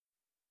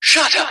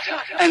Shut up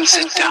and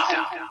sit down.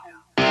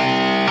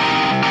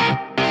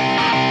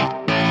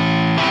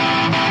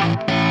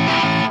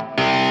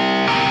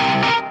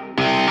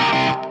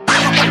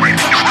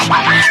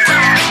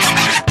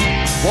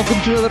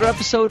 Welcome to another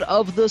episode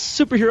of the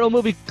Superhero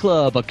Movie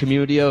Club, a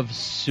community of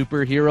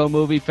superhero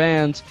movie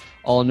fans.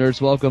 All nerds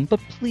welcome,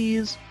 but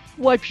please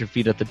wipe your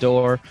feet at the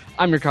door.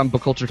 I'm your comic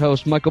book cultured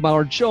host, Michael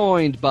Bauer,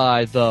 joined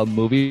by the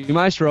movie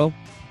maestro,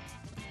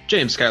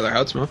 James Schuyler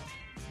Houtsma,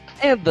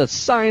 and the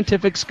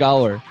scientific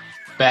scholar,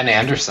 Ben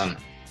Anderson.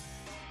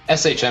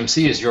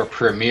 SHMC is your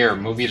premier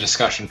movie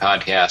discussion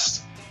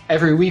podcast.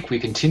 Every week we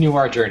continue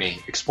our journey,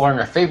 exploring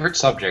our favorite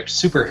subject,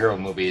 superhero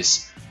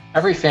movies.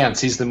 Every fan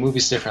sees the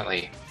movies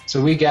differently,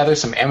 so we gather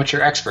some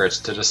amateur experts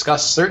to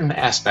discuss certain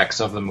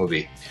aspects of the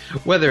movie.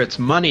 Whether it's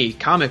money,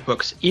 comic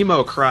books,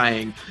 emo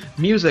crying,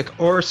 music,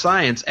 or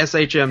science,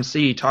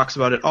 SHMC talks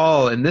about it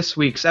all in this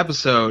week's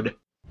episode.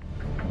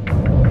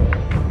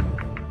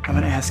 I'm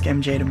gonna ask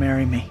MJ to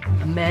marry me.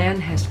 A man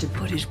has to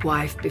put his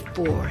wife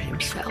before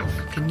himself.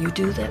 Can you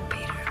do that,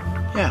 Peter?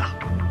 Yeah,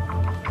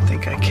 I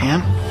think I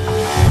can.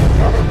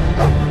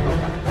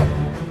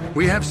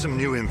 We have some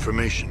new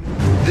information.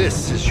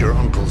 This is your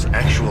uncle's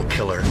actual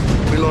killer.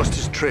 We lost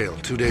his trail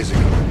 2 days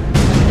ago.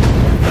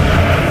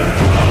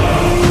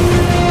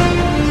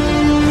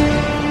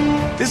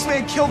 This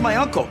man killed my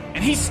uncle,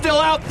 and he's still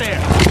out there!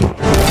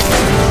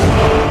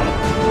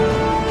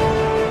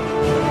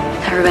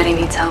 Everybody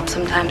needs help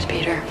sometimes,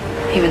 Peter.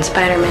 Even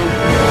Spider-Man.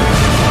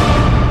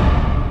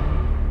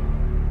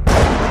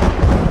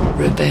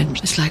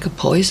 Revenge is like a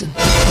poison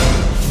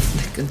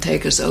that can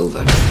take us over.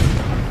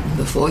 And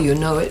before you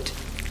know it,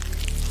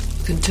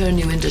 can turn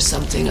you into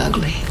something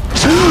ugly.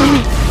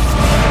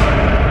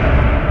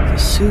 The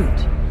suit.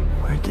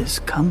 Where'd this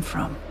come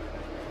from?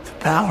 The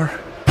power.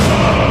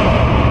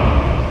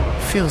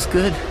 Feels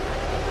good.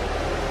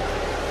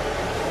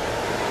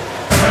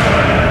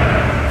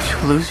 You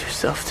lose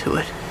yourself to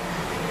it.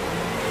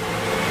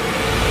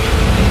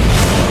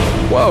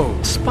 Whoa!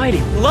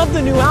 Spidey, love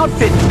the new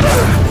outfit.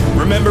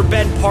 Remember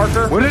Ben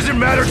Parker? What does it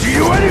matter to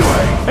you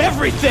anyway?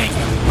 Everything!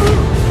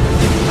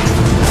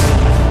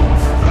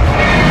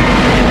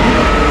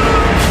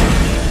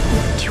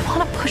 Do you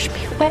want to push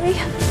me away?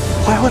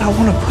 Why would I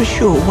want to push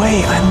you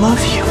away? I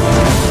love you.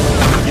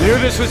 You knew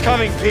this was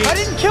coming, Pete. I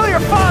didn't kill your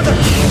father!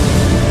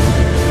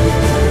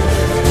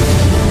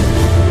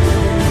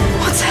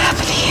 What's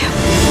happened to you?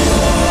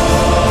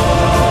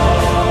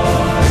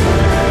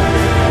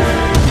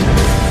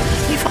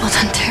 We've all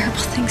done terrible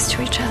things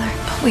to each other,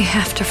 but we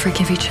have to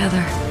forgive each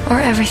other, or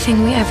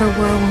everything we ever were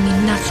will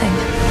mean nothing.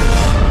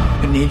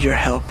 I need your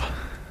help.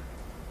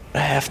 I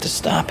have to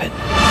stop it.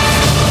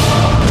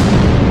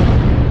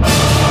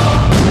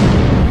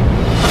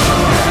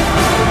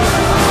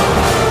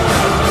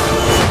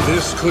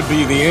 This could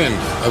be the end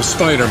of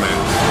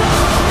Spider-Man.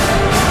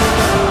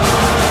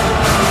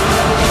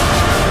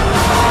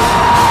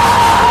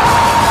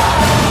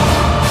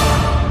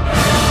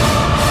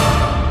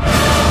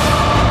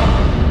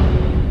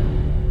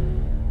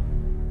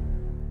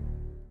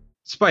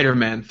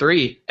 Spider-Man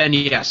 3, and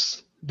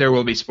yes, there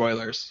will be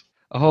spoilers.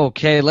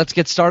 Okay, let's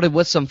get started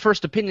with some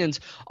first opinions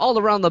all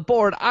around the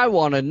board. I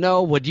want to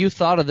know what you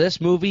thought of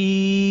this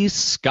movie,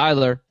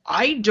 Schuyler.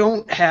 I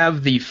don't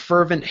have the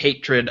fervent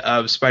hatred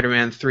of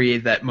Spider-Man 3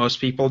 that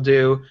most people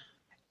do.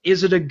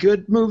 Is it a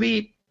good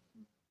movie?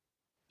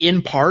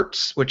 In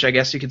parts, which I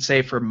guess you could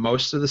say for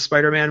most of the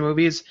Spider-Man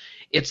movies.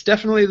 It's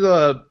definitely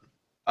the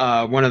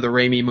one of the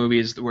Raimi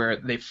movies where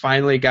they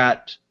finally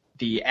got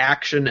the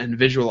action and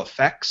visual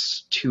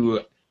effects to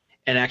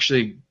an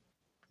actually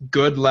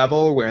good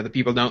level where the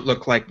people don't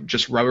look like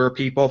just rubber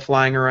people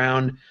flying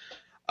around.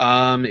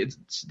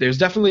 There's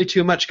definitely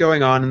too much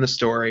going on in the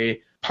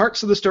story.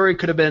 Parts of the story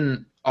could have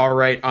been all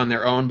right on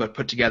their own, but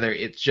put together,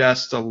 it's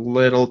just a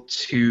little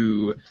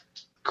too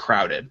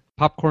crowded.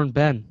 Popcorn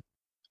Ben.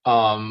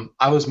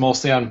 I was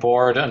mostly on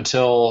board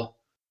until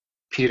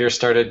Peter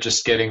started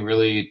just getting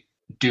really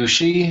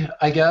douchey,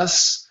 I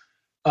guess.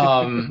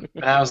 And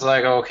I was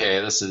like, okay,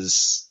 this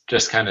is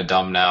just kind of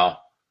dumb now.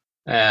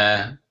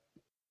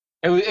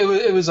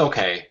 It was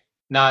okay.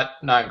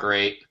 Not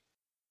great.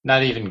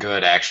 Not even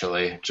good,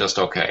 actually. Just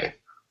okay.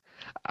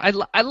 I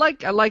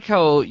like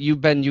how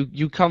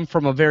you come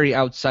from a very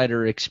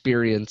outsider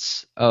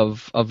experience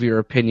of your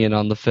opinion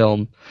on the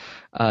film.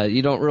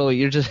 You don't really,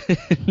 you're just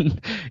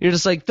you're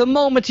just like the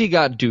moment he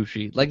got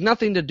douchey, like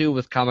nothing to do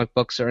with comic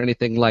books or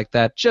anything like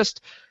that.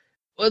 Just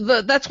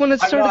that's when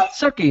it started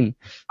sucking.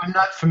 I'm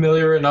not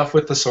familiar enough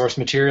with the source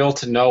material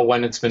to know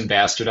when it's been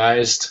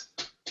bastardized.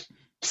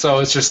 So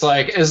it's just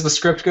like, is the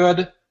script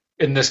good?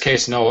 In this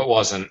case, no, it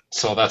wasn't.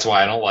 So that's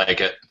why I don't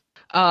like it.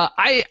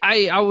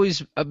 I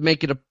always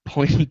make it a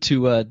point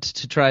to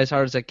try as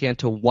hard as I can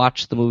to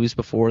watch the movies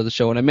before the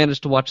show, and I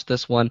managed to watch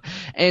this one.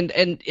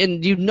 And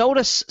you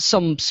notice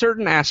some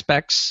certain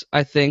aspects,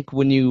 I think,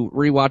 when you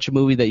rewatch a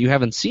movie that you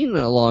haven't seen in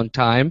a long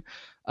time.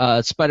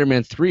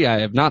 Spider-Man 3 I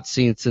have not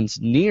seen since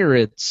near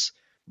its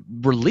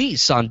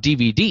release on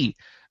DVD,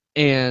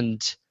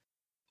 and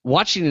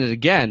watching it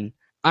again,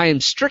 I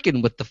am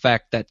stricken with the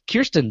fact that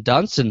Kirsten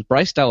Dunst and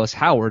Bryce Dallas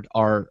Howard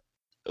are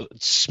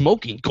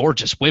smoking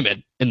gorgeous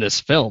women in this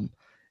film.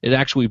 It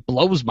actually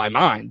blows my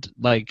mind.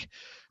 Like,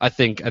 I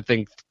think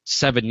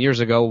 7 years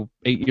ago,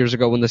 8 years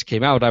ago when this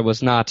came out, I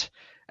was not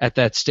at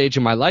that stage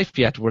in my life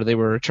yet where they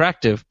were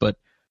attractive, but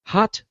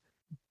hot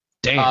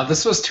damn.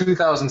 This was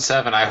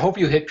 2007. I hope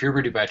you hit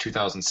puberty by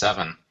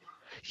 2007.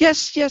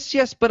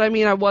 Yes, but I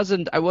mean, I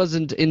wasn't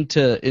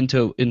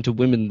into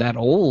women that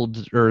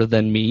older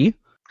than me.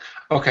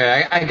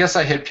 Okay, I guess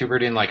I hit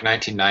puberty in like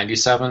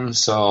 1997,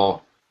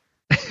 so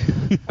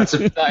that's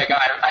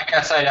I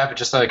guess I'd have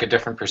just like a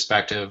different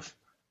perspective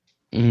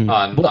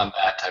on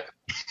that type of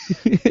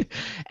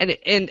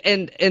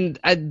and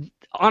I,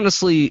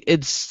 honestly,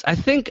 I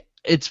think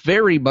it's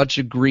very much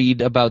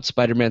agreed about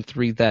Spider-Man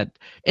 3 that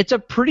it's a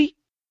pretty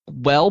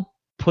well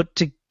put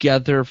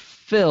together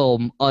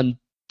film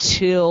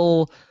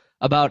until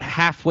about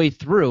halfway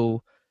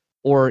through,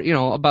 or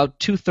about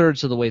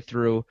 2/3 of the way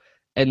through,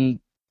 and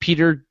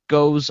Peter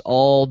goes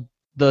all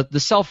the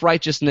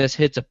self-righteousness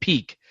hits a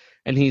peak,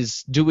 and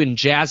he's doing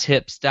jazz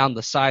hips down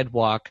the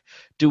sidewalk,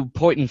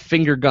 pointing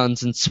finger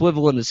guns and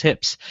swiveling his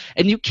hips.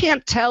 And you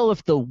can't tell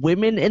if the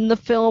women in the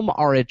film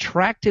are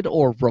attracted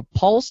or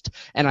repulsed,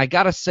 and I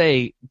gotta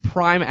say,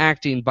 prime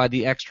acting by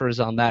the extras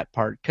on that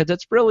part, because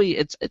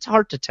it's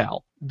hard to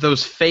tell.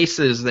 Those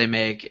faces they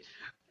make,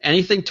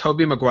 anything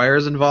Tobey Maguire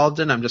is involved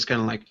in, I'm just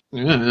kind of like,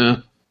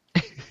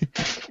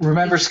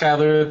 Remember,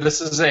 Skylar,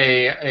 this is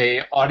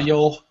a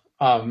audio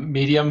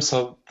medium,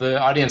 so the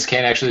audience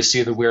can't actually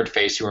see the weird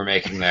face you were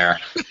making there.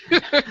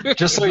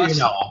 Just so you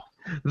know.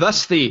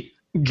 Thus the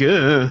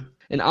Gah.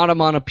 An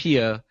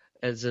onomatopoeia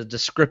as a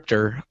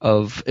descriptor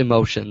of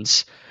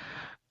emotions.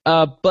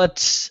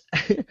 But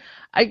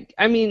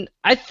I mean,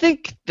 I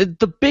think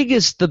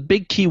the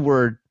big key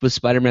word with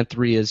Spider-Man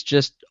 3 is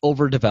just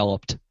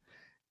overdeveloped.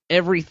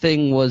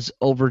 Everything was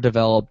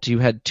overdeveloped. You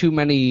had too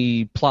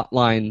many plot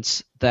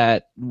lines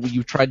that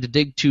you tried to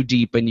dig too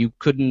deep, and you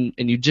couldn't,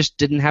 and you just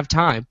didn't have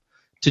time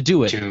to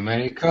do it. Too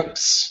many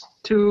cooks.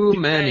 Too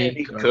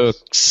many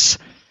cooks.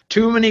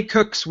 Too many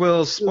cooks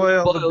will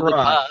spoil the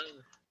broth.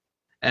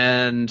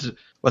 And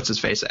what's his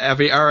face?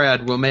 Avi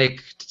Arad will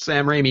make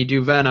Sam Raimi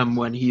do Venom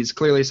when he's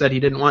clearly said he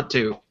didn't want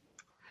to.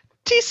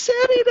 He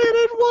said he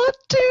didn't want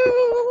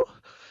to.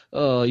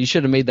 Oh, you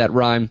should have made that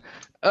rhyme.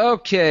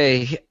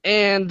 Okay,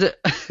 and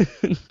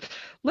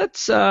let's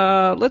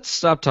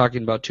stop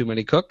talking about too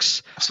many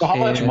cooks. So how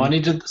much money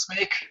did this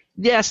make?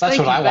 Yes, that's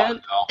thank what you, I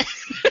want to know.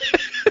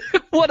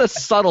 What a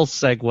subtle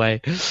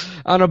segue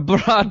on a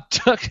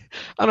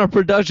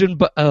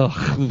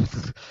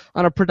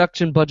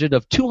production budget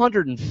of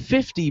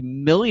 $250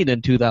 million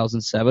in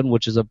 2007,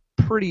 which is a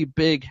pretty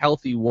big,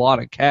 healthy wad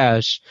of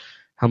cash.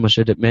 How much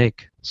did it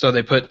make? So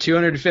they put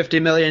 $250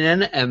 million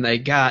in, and they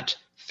got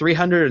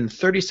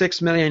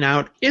 $336 million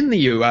out in the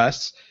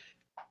U.S.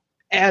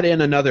 Add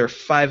in another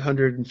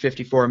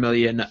 $554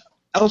 million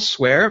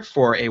elsewhere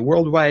for a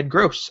worldwide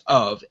gross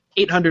of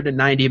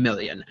 $890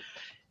 million,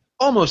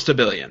 almost $1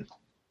 billion.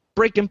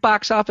 Breaking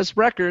box office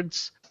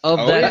records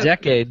of that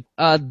decade.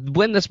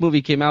 When this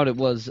movie came out,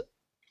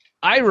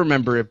 I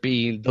remember it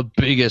being the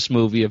biggest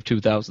movie of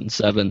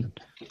 2007.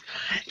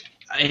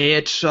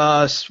 It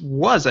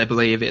was, I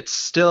believe. It's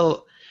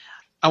still,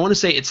 I want to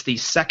say it's the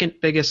second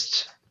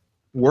biggest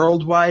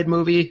worldwide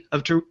movie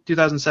of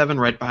 2007,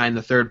 right behind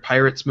the third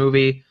Pirates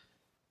movie,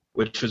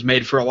 which was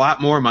made for a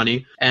lot more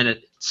money, and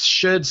it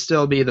should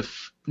still be the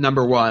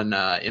number one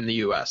in the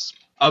U.S.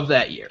 of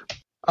that year.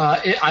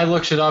 I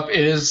looked it up. It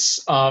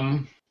is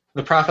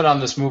the profit on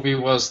this movie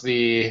was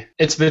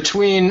it's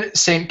between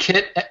St.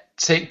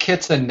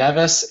 Kitts and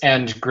Nevis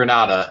and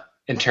Grenada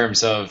in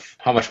terms of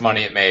how much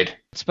money it made.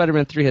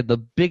 Spider-Man 3 had the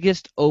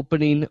biggest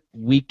opening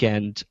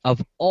weekend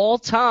of all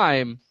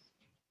time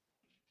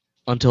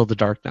until The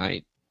Dark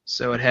Knight.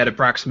 So it had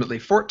approximately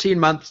 14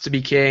 months to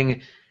be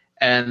king,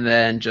 and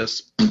then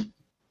just...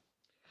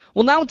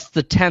 Well, now it's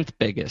the 10th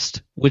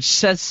biggest, which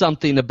says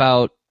something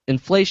about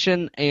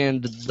inflation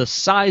and the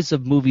size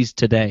of movies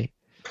today.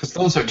 Because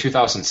those are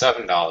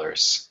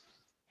 $2007.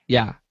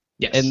 Yeah.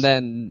 Yes.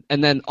 And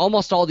then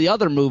almost all the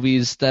other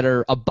movies that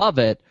are above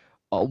it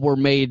were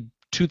made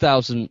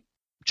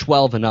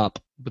 2012 and up,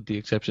 with the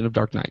exception of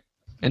Dark Knight.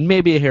 And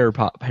maybe a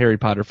Harry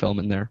Potter film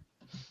in there.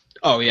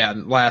 Oh, yeah,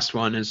 the last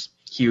one is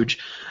huge.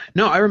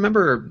 No, I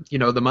remember,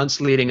 the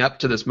months leading up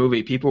to this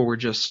movie, people were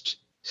just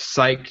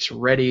psyched,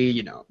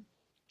 ready,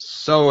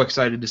 so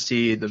excited to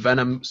see the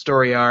Venom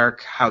story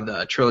arc, how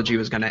the trilogy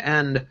was going to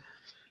end.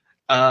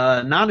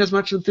 Not as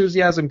much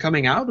enthusiasm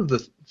coming out of the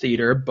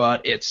theater,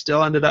 but it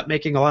still ended up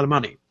making a lot of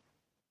money.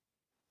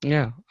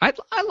 Yeah, I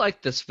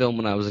liked this film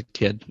when I was a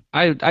kid.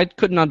 I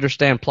couldn't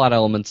understand plot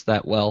elements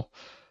that well.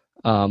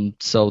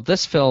 So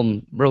this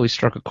film really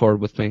struck a chord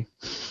with me.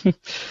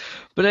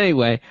 But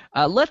anyway,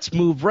 let's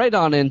move right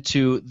on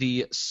into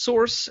the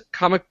source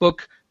comic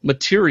book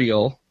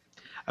material.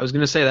 I was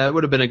going to say that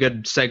would have been a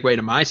good segue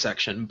to my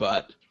section,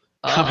 but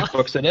comic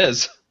books it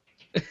is.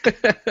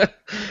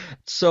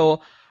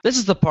 So This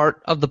is the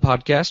part of the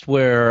podcast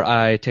where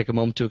I take a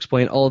moment to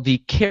explain all the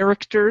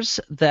characters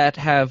that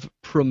have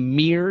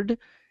premiered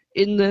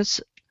in this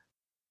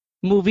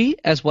movie,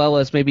 as well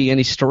as maybe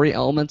any story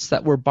elements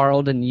that were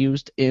borrowed and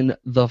used in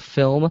the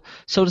film.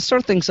 So to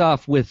start things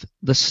off with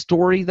the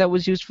story that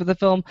was used for the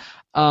film,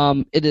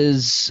 it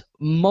is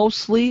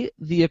mostly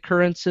the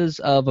occurrences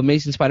of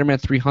Amazing Spider-Man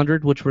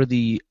 300, which were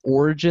the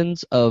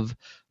origins of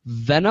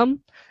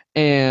Venom,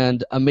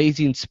 and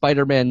Amazing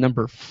Spider-Man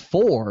number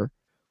 4,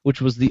 which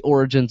was the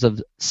origins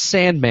of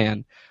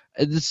Sandman.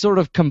 This sort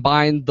of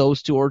combined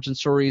those two origin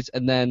stories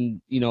and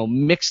then,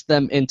 mixed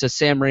them into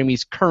Sam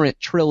Raimi's current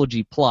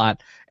trilogy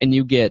plot, and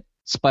you get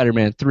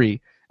Spider-Man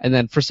 3. And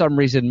then for some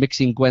reason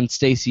mixing Gwen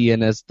Stacy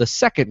in as the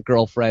second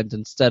girlfriend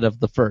instead of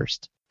the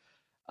first.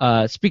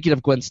 Speaking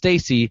of Gwen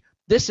Stacy,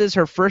 this is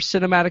her first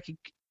cinematic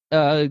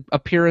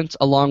appearance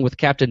along with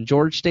Captain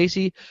George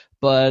Stacy,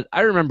 but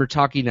I remember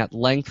talking at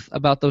length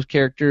about those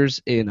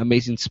characters in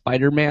Amazing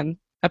Spider-Man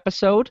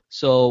episode,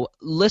 so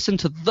listen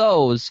to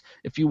those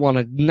if you want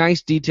a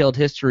nice detailed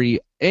history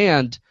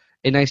and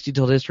a nice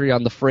detailed history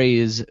on the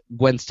phrase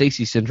Gwen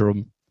Stacy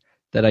syndrome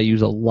that I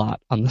use a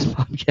lot on this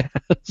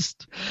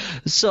podcast.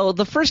 So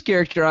the first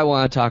character I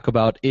want to talk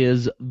about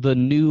is the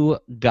New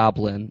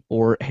Goblin,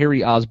 or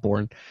Harry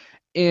Osborn.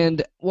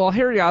 And while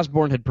Harry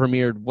Osborn had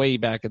premiered way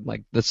back in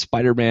the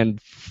Spider-Man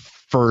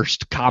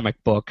first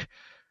comic book,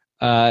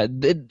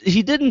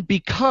 he didn't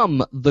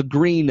become the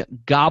Green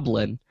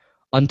Goblin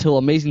until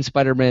Amazing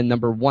Spider-Man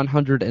number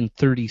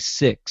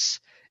 136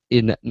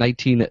 in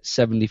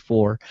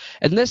 1974.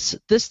 And this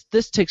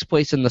takes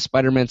place in the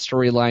Spider-Man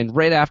storyline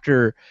right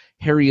after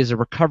Harry is a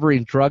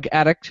recovering drug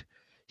addict.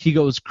 He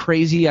goes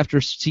crazy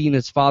after seeing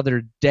his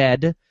father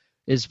dead.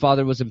 His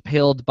father was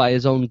impaled by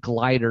his own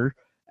glider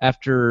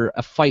after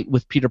a fight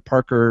with Peter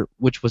Parker,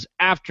 which was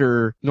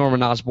after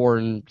Norman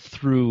Osborn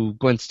threw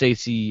Gwen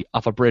Stacy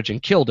off a bridge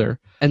and killed her.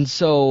 And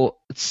so,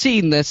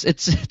 seeing this,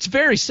 it's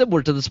very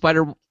similar to the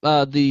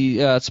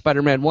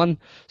Spider-Man 1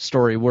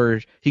 story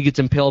where he gets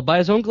impaled by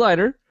his own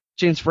glider.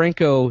 James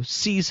Franco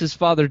sees his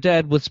father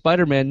dead with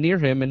Spider-Man near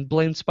him and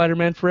blames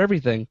Spider-Man for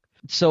everything.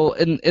 So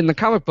in the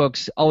comic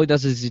books, all he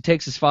does is he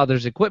takes his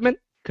father's equipment,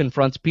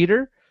 confronts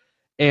Peter,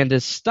 and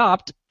is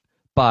stopped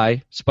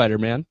by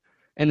Spider-Man,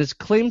 and is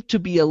claimed to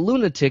be a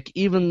lunatic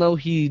even though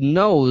he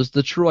knows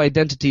the true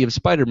identity of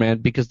Spider-Man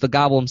because the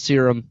Goblin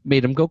Serum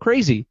made him go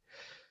crazy.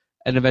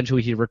 And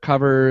eventually he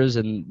recovers,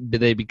 and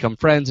they become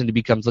friends, and he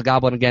becomes the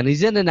Goblin again.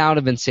 He's in and out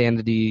of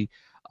insanity,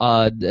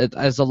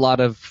 as a lot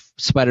of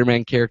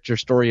Spider-Man character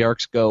story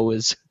arcs go,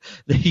 is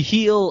they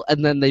heal,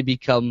 and then they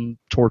become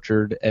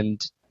tortured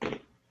and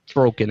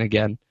broken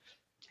again.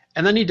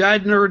 And then he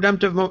died in a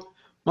redemptive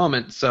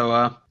moment,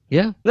 so...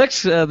 Yeah.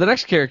 The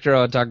next character I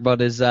want to talk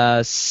about is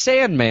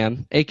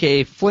Sandman,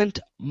 a.k.a. Flint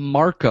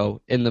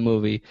Marko in the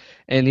movie.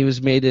 And he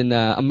was made in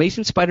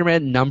Amazing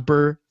Spider-Man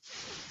number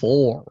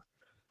 4,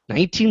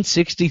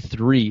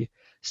 1963.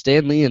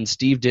 Stan Lee and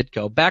Steve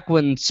Ditko. Back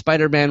when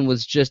Spider-Man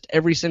was just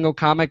every single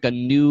comic, a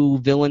new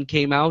villain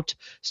came out,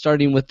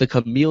 starting with the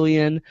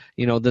Chameleon.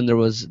 Then there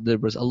was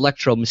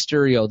Electro,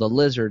 Mysterio, the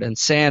Lizard, and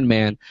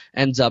Sandman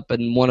ends up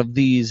in one of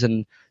these,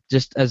 and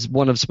just as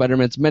one of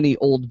Spider-Man's many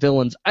old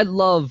villains. I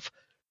love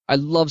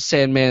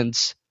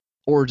Sandman's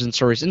origin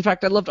stories. In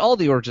fact, I loved all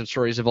the origin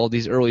stories of all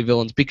these early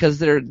villains because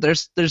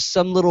there's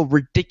some little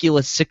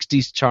ridiculous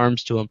 60s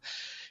charms to him.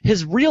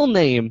 His real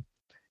name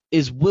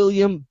is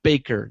William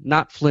Baker,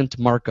 not Flint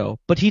Marko,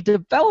 but he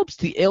develops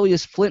the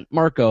alias Flint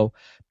Marko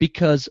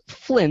because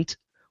Flint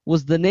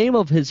was the name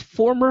of his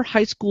former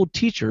high school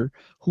teacher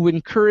who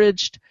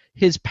encouraged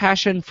his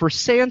passion for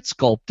sand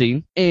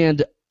sculpting,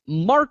 and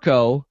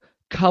Marko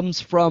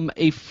comes from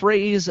a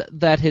phrase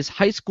that his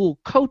high school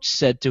coach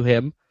said to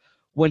him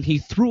when he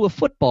threw a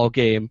football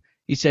game.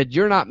 He said,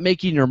 "You're not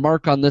making your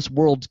mark on this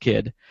world,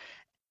 kid."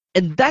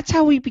 And that's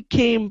how he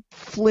became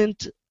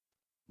Flint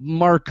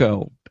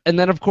Marko. And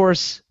then, of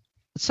course,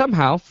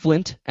 somehow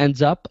Flint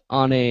ends up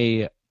on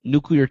a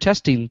nuclear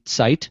testing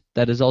site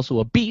that is also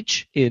a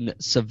beach in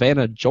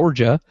Savannah,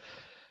 Georgia,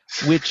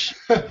 which...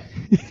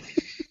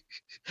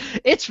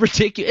 It's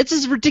ridiculous. It's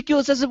as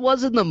ridiculous as it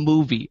was in the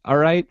movie, all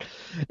right?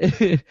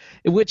 In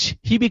which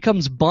he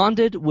becomes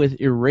bonded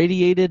with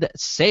irradiated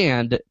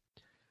sand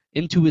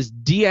into his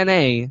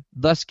DNA,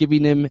 thus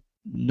giving him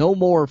no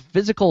more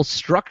physical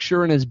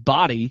structure in his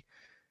body.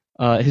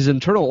 His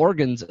internal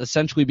organs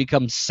essentially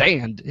become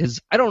sand.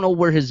 I don't know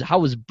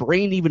how his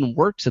brain even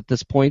works at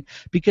this point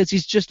because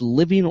he's just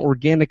living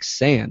organic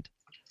sand.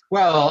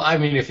 Well, I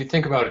mean, if you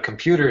think about it,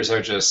 computers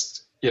are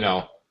just,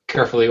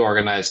 carefully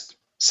organized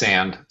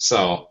sand,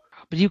 so...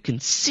 But you can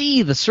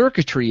see the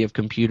circuitry of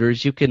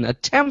computers. You can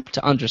attempt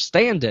to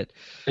understand it.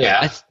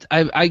 Yeah.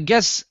 I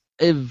guess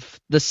if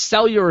the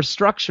cellular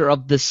structure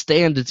of the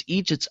sand is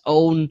each its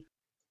own...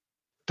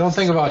 Don't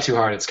think about it too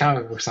hard. It's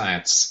comic book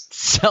science.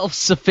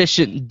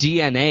 Self-sufficient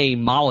DNA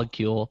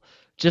molecule.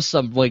 Just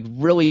some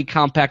really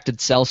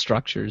compacted cell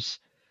structures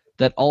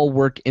that all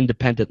work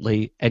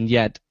independently and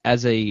yet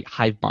as a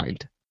hive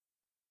mind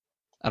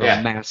at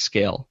a mass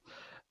scale.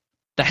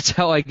 That's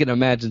how I can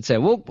imagine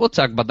saying. We'll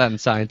talk about that in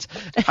science.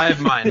 I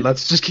have mine.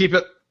 Let's just keep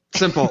it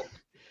simple.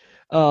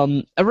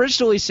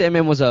 Originally,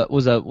 Sandman was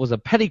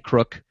a petty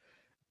crook.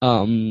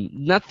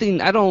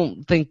 Nothing. I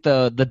don't think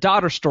the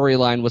daughter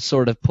storyline was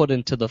sort of put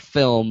into the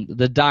film.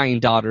 The dying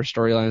daughter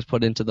storyline was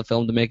put into the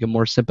film to make him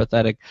more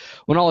sympathetic.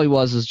 When all he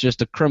was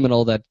just a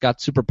criminal that got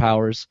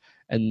superpowers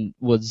and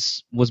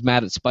was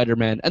mad at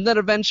Spider-Man. And then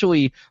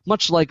eventually,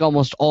 much like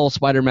almost all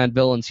Spider-Man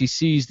villains, he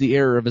sees the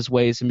error of his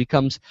ways and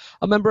becomes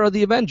a member of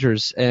the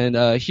Avengers and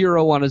a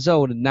hero on his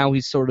own. And now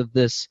he's sort of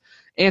this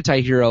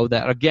anti-hero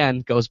that,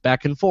 again, goes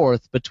back and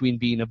forth between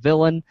being a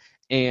villain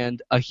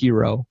and a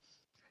hero.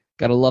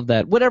 Gotta love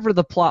that. Whatever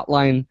the plot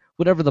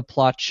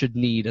should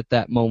need at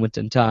that moment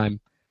in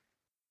time.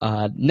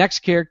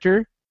 Next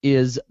character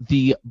is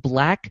the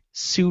Black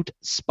Suit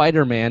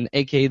Spider-Man,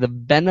 a.k.a. the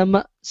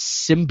Venom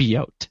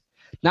symbiote.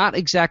 Not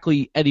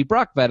exactly Eddie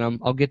Brock Venom.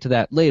 I'll get to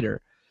that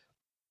later.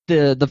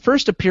 The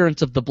first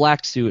appearance of the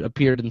Black Suit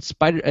appeared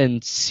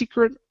in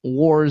Secret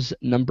Wars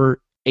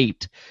number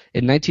 8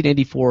 in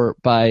 1984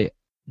 by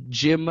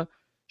Jim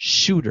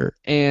Shooter.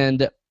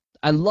 And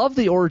I love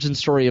the origin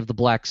story of the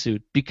Black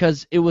Suit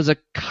because it was a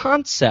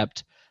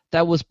concept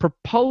that was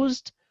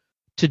proposed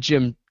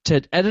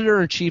to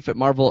editor-in-chief at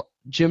Marvel,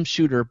 Jim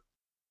Shooter,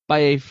 by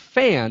a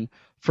fan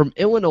from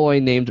Illinois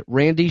named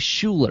Randy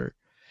Schuler.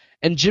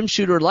 And Jim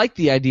Shooter liked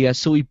the idea,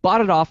 so he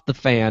bought it off the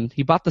fan.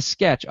 He bought the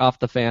sketch off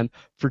the fan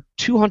for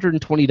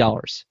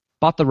 $220.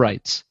 Bought the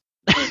rights.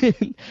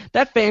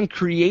 That fan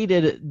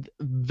created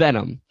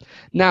Venom.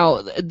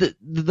 Now,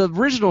 the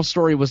original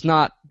story was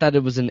not that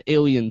it was an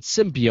alien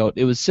symbiote.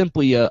 It was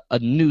simply a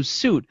new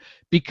suit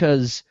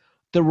because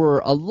there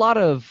were a lot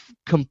of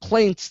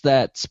complaints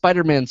that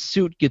Spider-Man's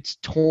suit gets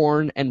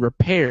torn and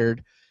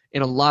repaired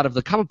in a lot of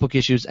the comic book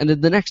issues, and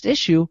in the next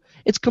issue,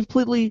 it's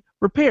completely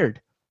repaired.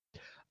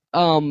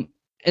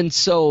 And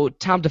so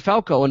Tom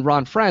DeFalco and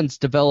Ron Frenz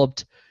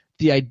developed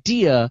the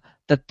idea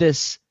that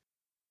this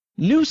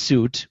new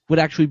suit would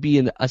actually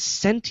be a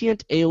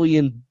sentient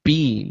alien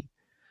being,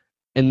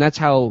 and that's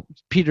how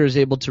Peter is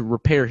able to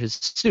repair his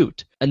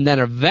suit. And then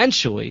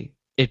eventually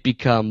it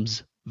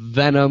becomes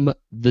Venom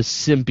the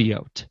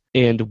symbiote.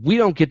 And we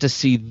don't get to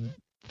see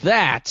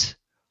that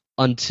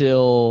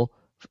until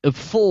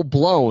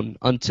full-blown,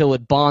 until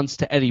it bonds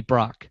to Eddie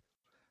Brock.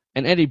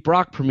 And Eddie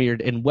Brock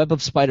premiered in Web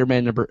of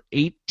Spider-Man number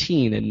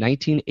 18 in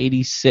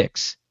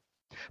 1986.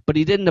 But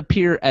he didn't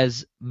appear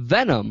as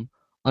Venom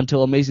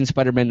until Amazing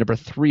Spider-Man number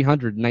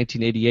 300 in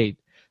 1988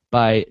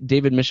 by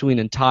David Michelin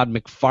and Todd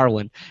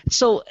McFarlane.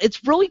 So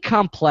it's really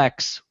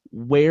complex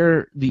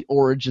where the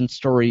origin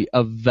story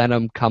of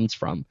Venom comes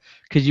from,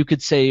 because you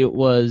could say it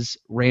was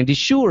Randy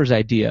Schuler's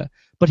idea,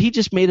 but he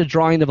just made a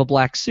drawing of a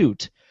black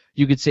suit.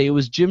 You could say it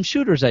was Jim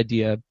Shooter's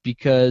idea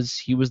because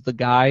he was the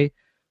guy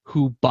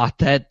who bought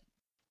that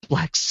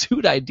black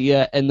suit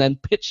idea and then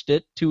pitched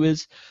it into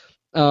his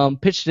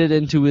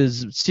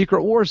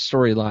Secret Wars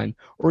storyline.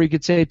 Or you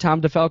could say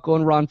Tom DeFalco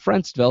and Ron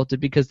Frenz developed it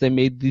because they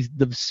made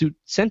the suit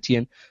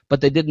sentient,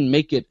 but they didn't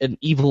make it an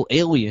evil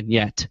alien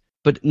yet.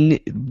 But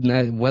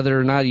whether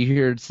or not you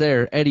hear it's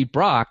there, Eddie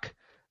Brock,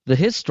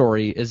 his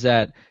story is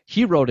that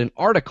he wrote an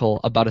article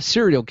about a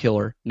serial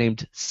killer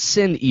named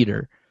Sin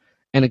Eater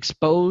and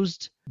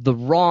exposed the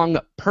wrong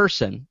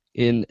person.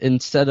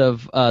 Instead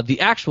of the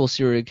actual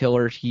serial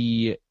killer,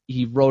 he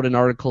wrote an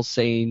article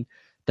saying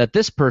that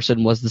this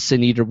person was the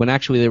Sin Eater when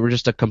actually they were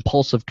just a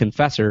compulsive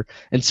confessor,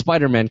 and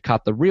Spider-Man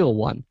caught the real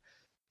one.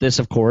 This,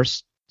 of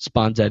course,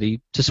 spawns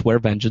Eddie to swear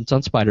vengeance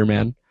on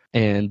Spider-Man,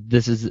 and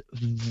this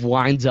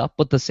winds up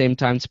with the same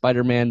time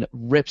Spider-Man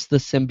rips the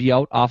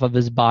symbiote off of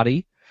his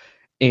body,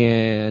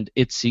 and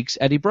it seeks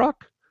Eddie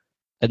Brock.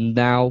 And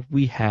now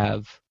we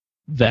have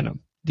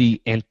Venom,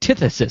 the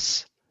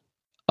antithesis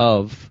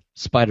of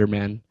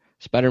Spider-Man.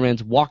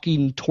 Spider-Man's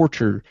walking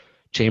torture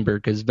chamber,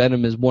 because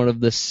Venom is one of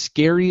the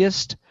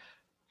scariest,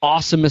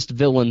 awesomest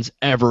villains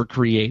ever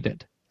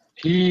created.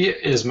 He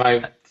is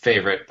my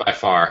favorite by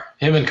far.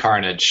 Him and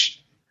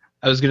Carnage.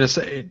 I was going to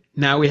say,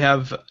 now we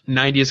have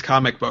 90s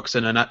comic books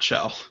in a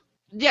nutshell.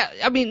 Yeah,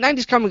 I mean,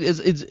 90s comic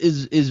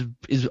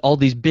is all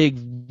these big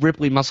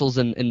Ripley muscles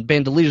and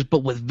bandoliers,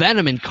 but with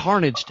Venom and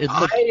Carnage, it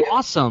looks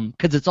awesome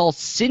because it's all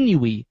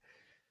sinewy.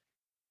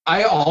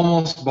 I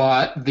almost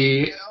bought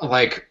it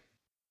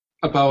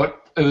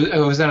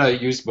was at a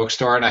used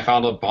bookstore, and I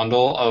found a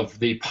bundle of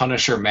the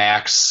Punisher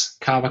Max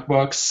comic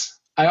books.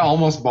 I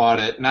almost bought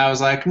it, and I was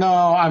like, no,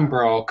 I'm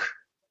broke.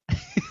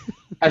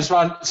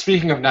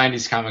 Speaking of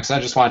 90s comics, I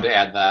just wanted to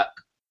add that.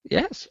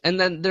 Yes, and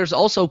then there's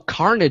also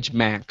Carnage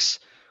Max,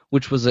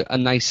 which was a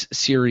nice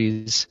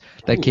series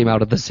that came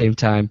out at the same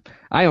time.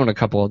 I own a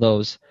couple of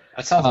those.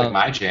 That sounds like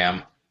my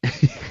jam.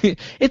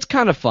 It's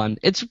kind of fun.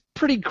 It's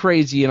pretty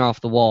crazy and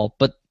off the wall,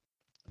 but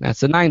that's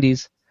the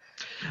 90s.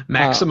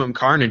 Maximum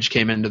Carnage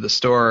came into the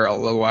store a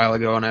little while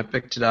ago, and I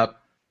picked it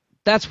up.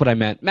 That's what I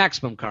meant.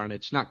 Maximum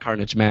Carnage, not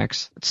Carnage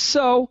Max.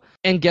 So,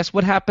 and guess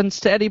what happens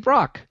to Eddie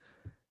Brock?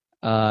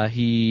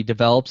 He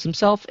develops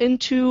himself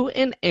into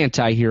an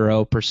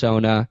anti-hero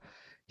persona.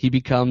 He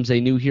becomes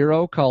a new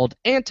hero called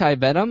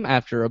Anti-Venom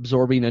after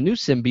absorbing a new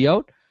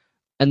symbiote.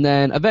 And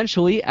then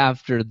eventually,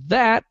 after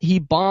that, he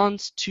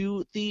bonds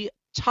to the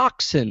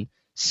Toxin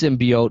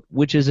symbiote,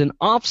 which is an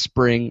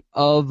offspring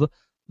of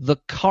the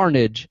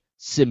Carnage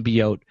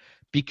symbiote.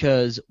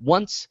 Because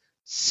once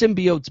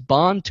symbiotes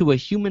bond to a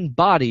human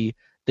body,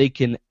 they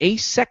can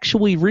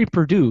asexually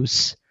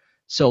reproduce.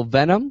 So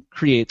Venom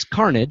creates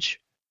Carnage,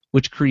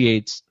 which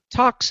creates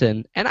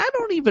Toxin, and I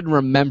don't even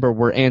remember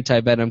where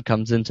Anti-Venom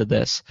comes into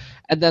this.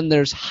 And then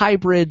there's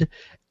Hybrid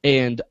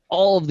and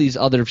all of these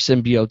other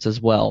symbiotes as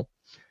well.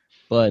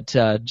 But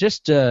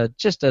just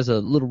as a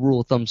little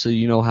rule of thumb so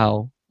you know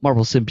how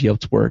Marvel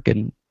symbiotes work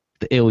and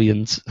the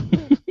aliens.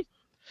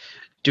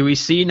 Do we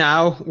see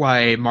now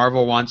why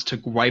Marvel wants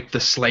to wipe the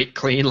slate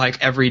clean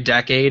like every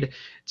decade?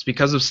 It's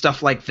because of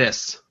stuff like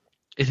this.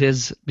 It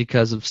is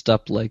because of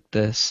stuff like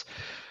this.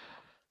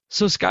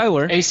 So,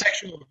 Skylar.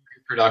 Asexual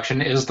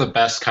reproduction is the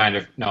best kind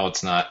of... No,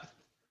 it's not.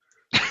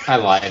 I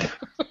lied.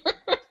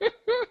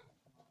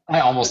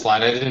 I almost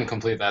lied. I didn't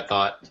complete that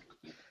thought.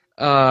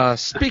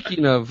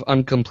 Speaking of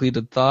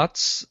uncompleted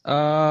thoughts,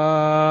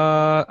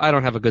 I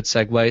don't have a good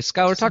segue.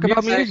 Skylar, talk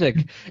about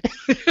music.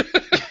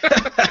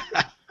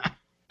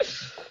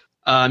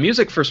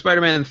 Music for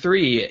Spider-Man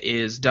 3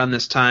 is done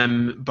this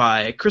time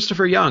by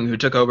Christopher Young, who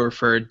took over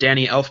for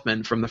Danny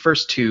Elfman from the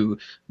first two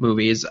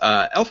movies.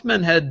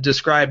 Elfman had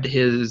described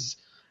his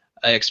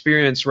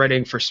experience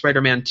writing for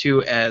Spider-Man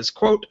 2 as,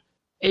 quote,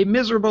 a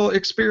miserable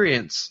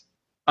experience,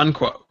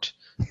 unquote,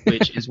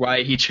 which is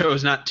why he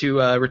chose not to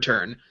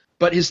return.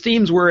 But his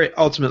themes were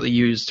ultimately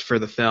used for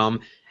the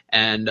film,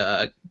 and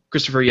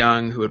Christopher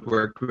Young, who had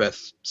worked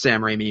with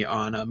Sam Raimi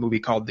on a movie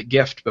called The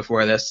Gift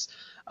before this,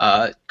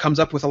 comes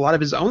up with a lot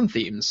of his own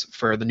themes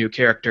for the new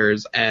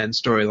characters and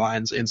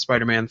storylines in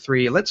Spider-Man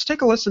 3. Let's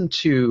take a listen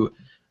to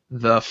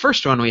the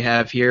first one we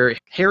have here.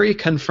 Harry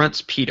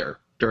confronts Peter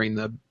during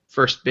the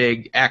first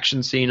big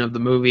action scene of the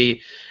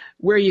movie,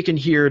 where you can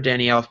hear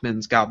Danny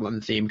Elfman's Goblin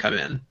theme come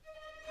in.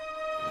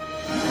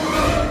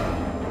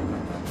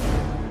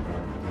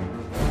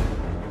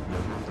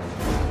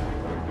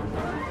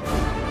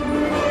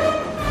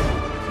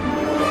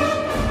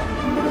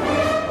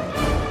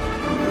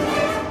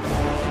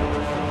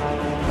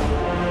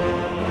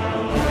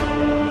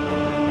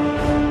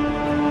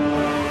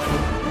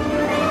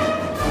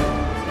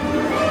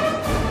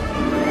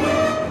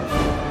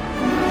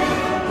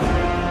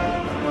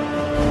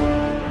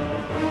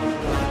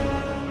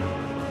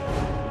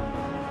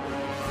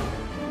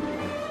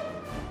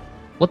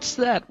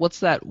 What's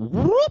that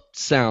whoop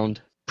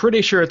sound?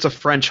 Pretty sure it's a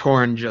French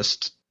horn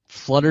just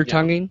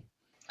flutter-tonguing.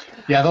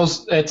 Yeah,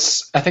 I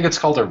think it's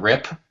called a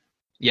rip.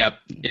 Yep,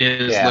 it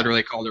is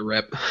literally called a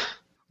rip,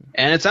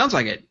 and it sounds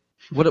like it.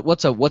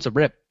 What's a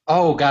rip?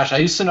 Oh gosh, I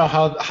used to know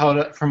how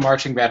to, from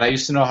marching band. I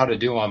used to know how to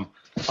do them.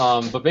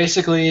 But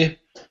basically,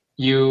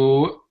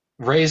 you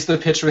raise the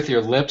pitch with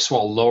your lips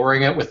while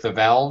lowering it with the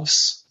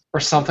valves, or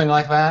something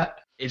like that.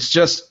 It's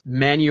just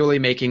manually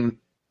making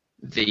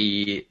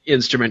the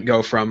instrument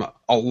go from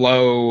a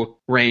low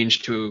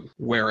range to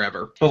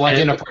wherever. But like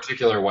in a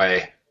particular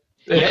way.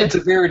 It's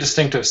a very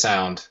distinctive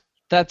sound.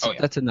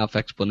 That's enough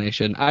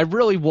explanation. I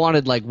really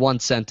wanted like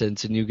one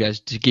sentence, and you guys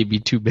gave me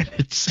 2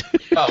 minutes.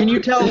 Can you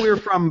tell we're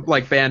from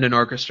like band and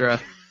orchestra?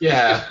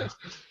 Yeah.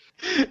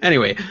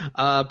 Anyway,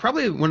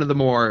 probably one of the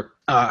more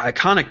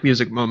iconic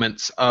music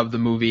moments of the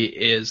movie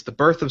is the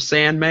birth of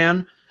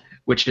Sandman,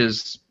 which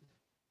is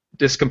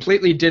this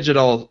completely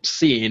digital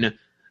scene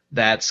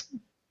that's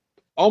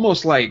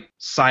almost like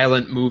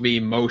silent movie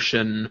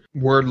motion,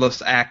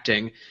 wordless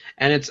acting,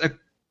 and it's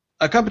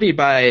accompanied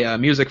by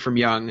music from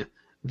Young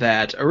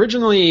that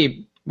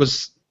originally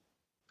was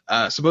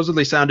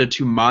supposedly sounded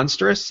too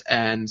monstrous,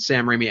 and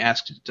Sam Raimi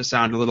asked it to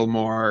sound a little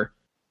more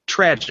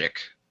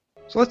tragic.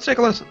 So let's take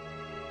a listen.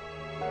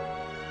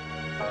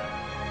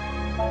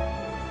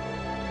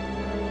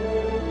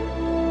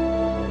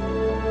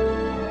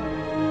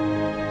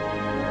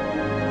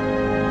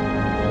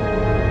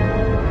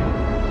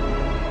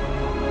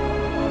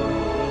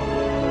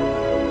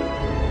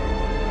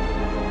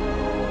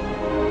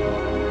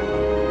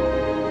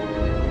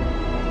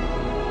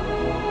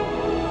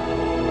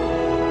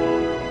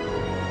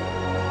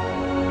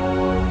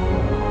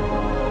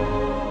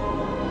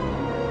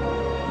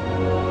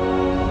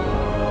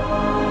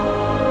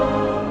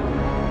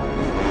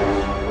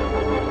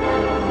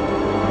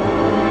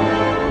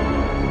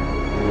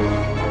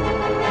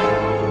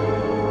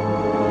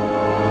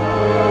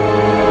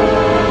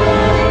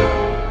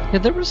 Yeah,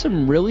 there were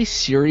some really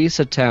serious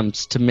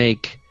attempts to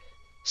make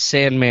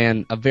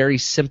Sandman a very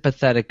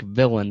sympathetic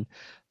villain,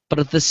 but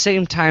at the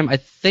same time, I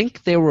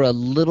think they were a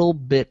little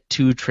bit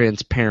too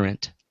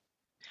transparent.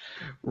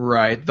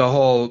 Right. The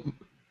whole,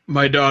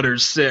 my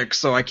daughter's sick,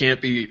 so I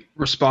can't be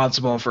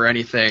responsible for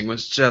anything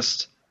was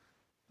just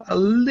a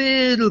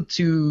little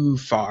too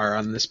far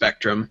on the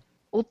spectrum.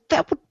 Well,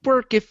 that would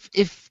work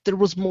if there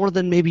was more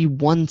than maybe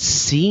one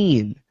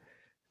scene.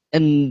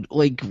 And,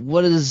 like,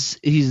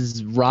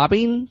 he's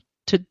robbing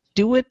to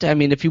do it. I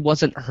mean, if he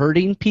wasn't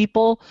hurting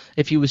people,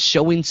 if he was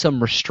showing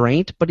some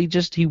restraint, but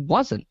he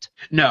wasn't.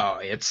 No,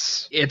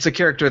 it's a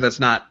character that's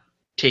not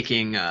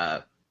taking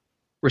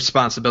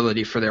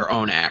responsibility for their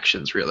own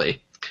actions,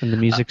 really. And the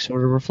music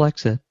sort of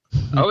reflects it.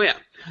 Oh, yeah.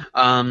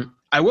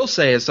 I will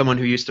say, as someone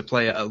who used to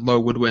play a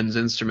low woodwinds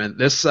instrument,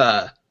 this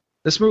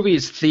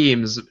movie's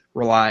themes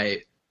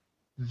rely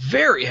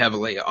very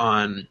heavily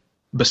on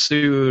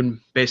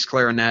bassoon, bass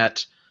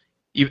clarinet,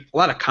 a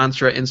lot of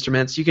contra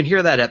instruments. You can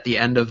hear that at the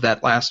end of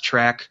that last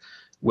track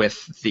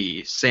with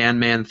the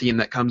Sandman theme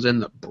that comes in,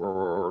 the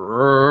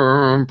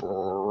brrrr,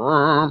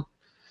 brrrr.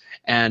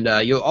 And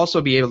you'll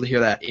also be able to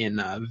hear that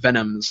in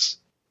Venom's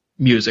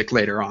music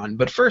later on.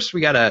 But first,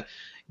 we gotta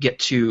get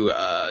to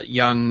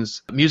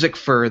Young's music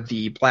for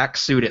the black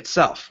suit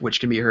itself, which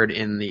can be heard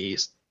in the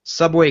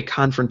Subway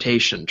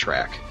Confrontation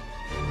track.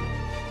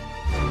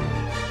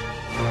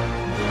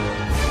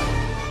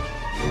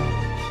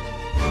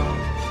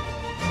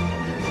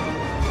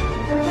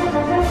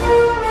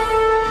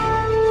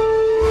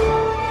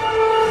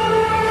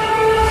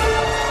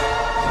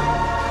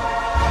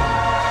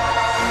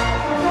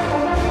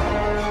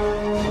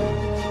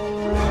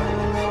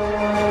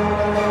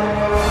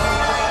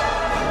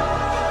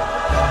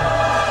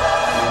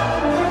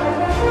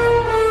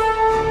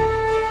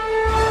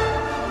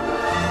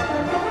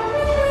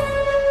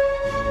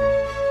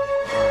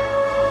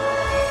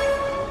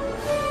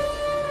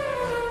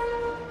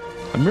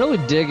 I'm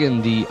really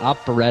digging the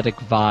operatic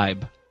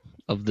vibe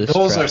of this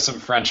Those track. are some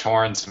French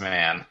horns,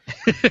 man.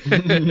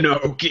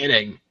 No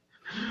kidding.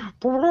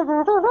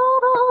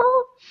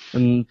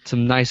 And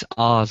some nice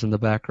ahs in the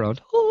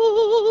background.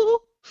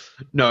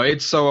 No,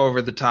 it's so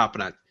over the top,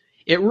 and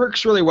it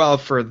works really well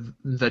for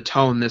the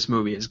tone this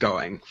movie is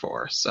going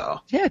for. So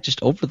Yeah,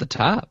 just over the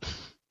top.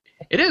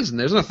 it is, and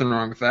there's nothing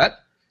wrong with that.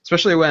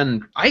 Especially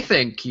when I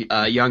think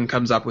Young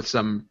comes up with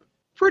some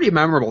pretty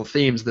memorable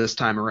themes this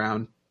time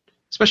around.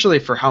 Especially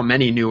for how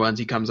many new ones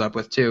he comes up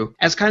with, too.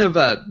 As kind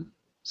of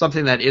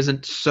something that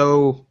isn't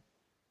so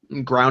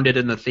grounded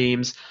in the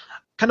themes,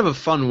 kind of a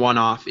fun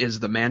one-off is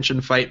the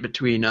mansion fight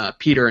between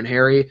Peter and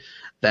Harry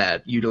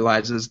that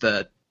utilizes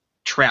the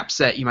trap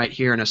set you might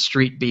hear in a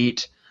street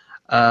beat.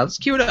 Let's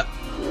cue it up.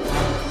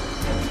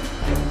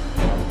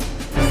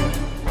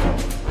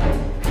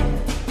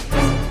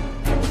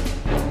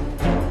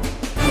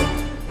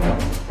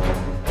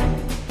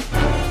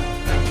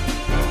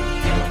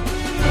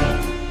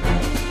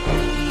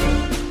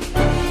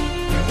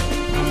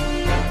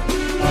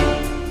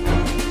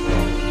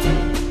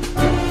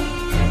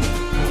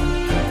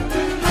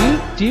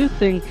 Do you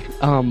think,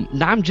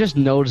 now I'm just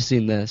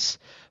noticing this,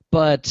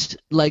 but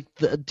like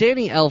the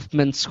Danny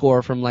Elfman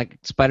score from like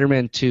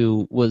Spider-Man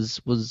 2 was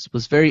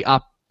very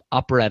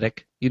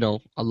operatic, you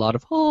know, a lot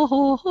of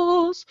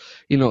ho-ho-ho's,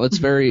 you know, it's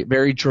very,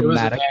 very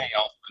dramatic. It was a Danny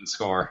Elfman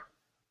score.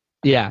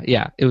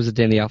 Yeah, it was a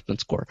Danny Elfman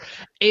score.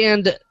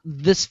 And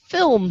this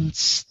film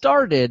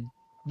started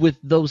with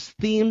those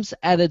themes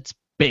at its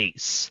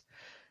base.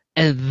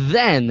 And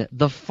then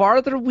the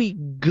farther we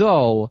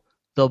go,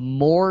 the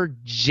more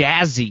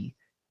jazzy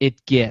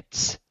it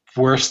gets.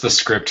 Worse the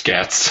script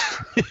gets.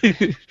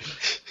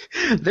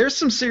 There's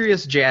some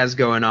serious jazz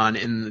going on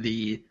in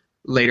the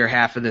later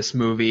half of this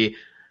movie.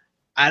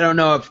 I don't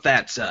know if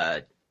that's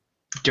a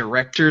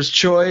director's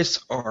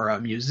choice or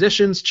a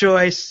musician's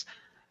choice,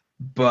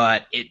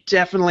 but it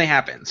definitely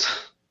happens.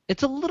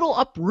 It's a little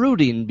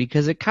uprooting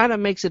because it kind of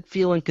makes it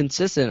feel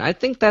inconsistent. I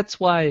think that's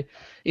why,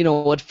 you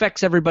know, it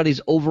affects everybody's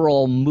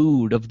overall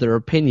mood of their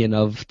opinion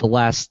of the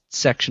last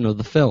section of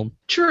the film.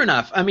 True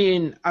enough. I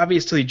mean,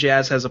 obviously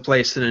jazz has a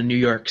place in a New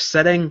York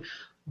setting,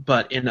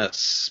 but in a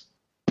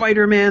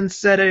Spider-Man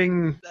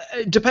setting,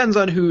 it depends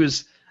on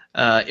whose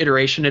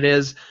iteration it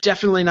is.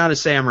 Definitely not a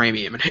Sam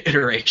Raimi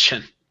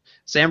iteration.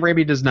 Sam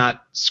Raimi does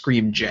not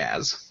scream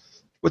jazz.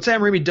 What Sam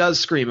Raimi does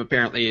scream,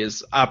 apparently,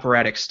 is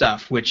operatic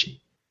stuff, which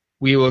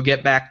we will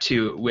get back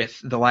to with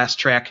the last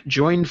track,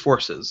 Joined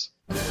Forces.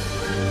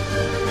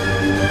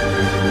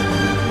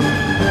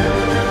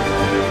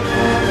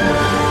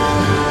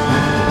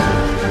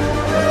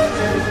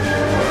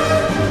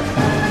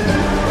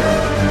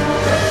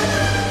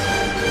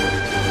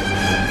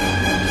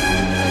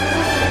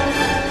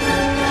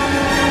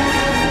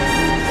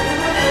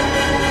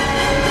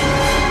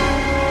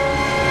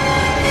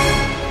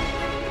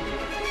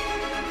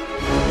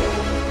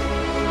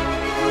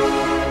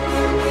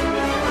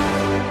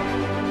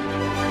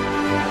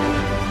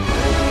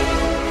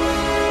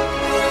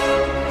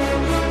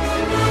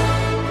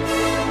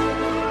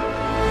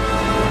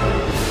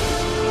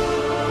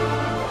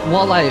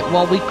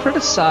 While we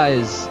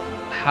criticize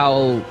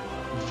how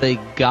they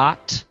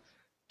got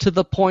to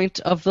the point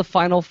of the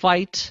final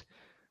fight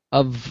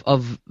of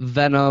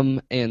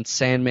Venom and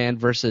Sandman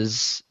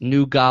versus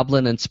New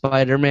Goblin and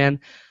Spider-Man,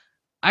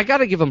 I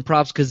gotta give them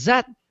props because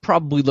that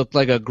probably looked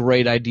like a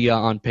great idea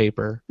on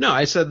paper. No,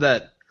 I said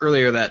that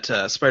earlier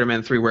that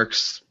Spider-Man 3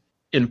 works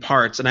in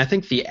parts, and I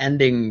think the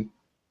ending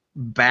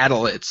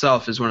battle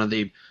itself is one of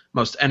the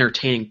most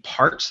entertaining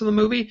parts of the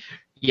movie.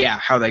 Yeah,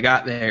 how they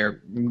got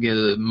there,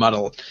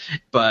 muddled.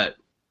 But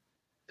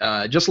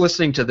just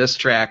listening to this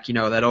track,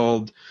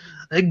 that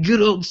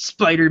good old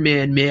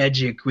Spider-Man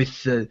magic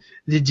with the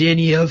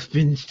Danny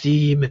Elfman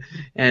theme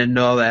and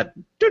all that,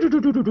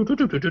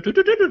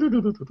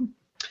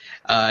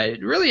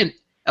 it really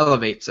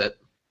elevates it.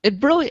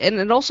 It really, and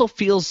it also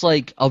feels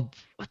like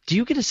do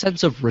you get a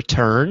sense of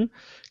return?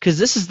 Because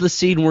this is the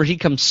scene where he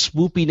comes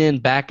swooping in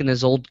back in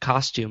his old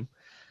costume.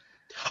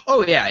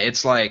 Oh yeah,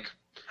 it's like,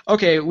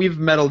 okay, we've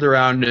meddled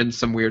around in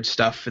some weird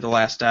stuff for the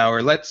last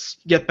hour. Let's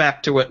get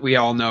back to what we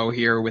all know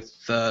here with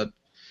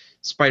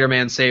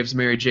Spider-Man saves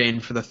Mary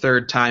Jane for the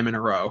third time in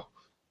a row.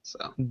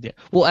 So. Yeah.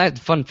 Well,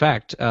 fun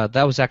fact,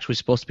 that was actually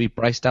supposed to be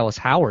Bryce Dallas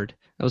Howard.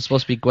 That was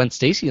supposed to be Gwen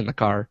Stacy in the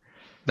car.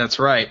 That's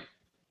right.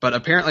 But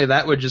apparently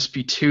that would just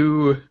be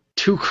too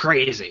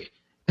crazy.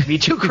 It'd be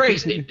too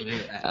crazy to do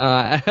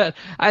that.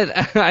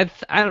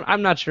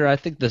 I'm not sure. I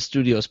think the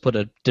studios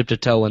dipped a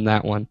toe in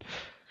that one.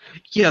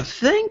 You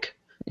think?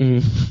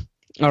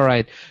 All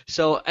right.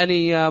 So,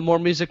 any more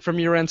music from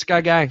your end, Sky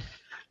Guy?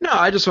 No,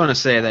 I just want to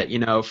say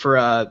that, for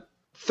a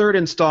third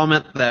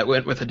installment that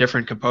went with a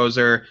different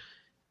composer,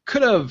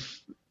 could have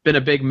been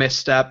a big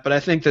misstep, but I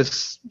think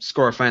this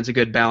score finds a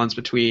good balance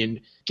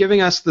between giving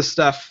us the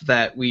stuff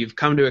that we've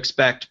come to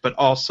expect, but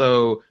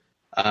also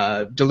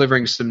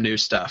delivering some new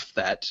stuff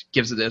that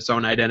gives it its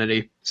own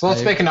identity. So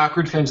let's make an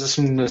awkward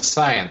transition to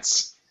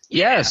science.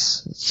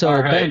 Yes. So,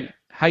 all right. Ben,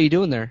 how you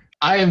doing there?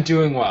 I am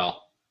doing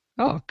well.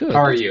 Oh, good.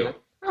 How are you? Good.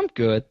 I'm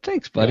good.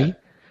 Thanks, buddy.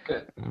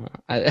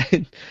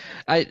 Good.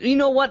 You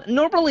know what?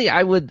 Normally,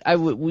 I would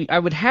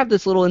have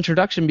this little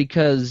introduction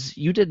because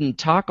you didn't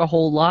talk a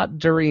whole lot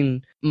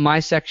during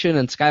my section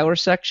and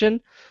Skylar's section,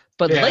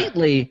 but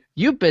lately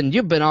you've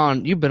been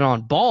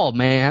on ball,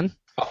 man.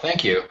 Oh,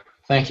 thank you.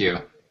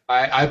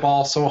 I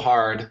ball so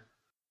hard,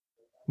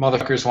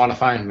 motherfuckers want to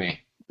find me.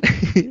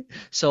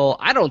 So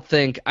I don't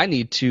think I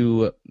need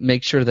to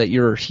make sure that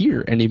you're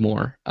here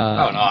anymore.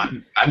 Oh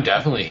no, I'm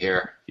definitely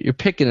here. You're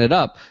picking it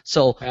up.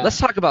 So let's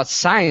talk about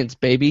science,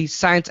 baby.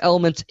 Science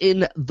elements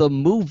in the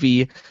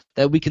movie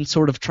that we can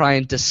sort of try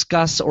and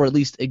discuss, or at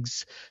least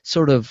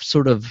sort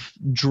of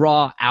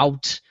draw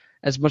out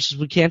as much as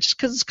we can, just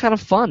because it's kind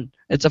of fun.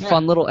 It's a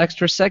fun little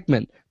extra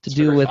segment to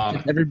do with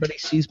everybody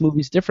sees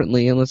movies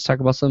differently, and let's talk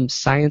about some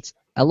science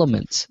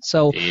elements.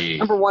 So,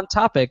 number one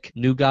topic,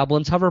 New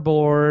Goblins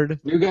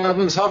hoverboard. New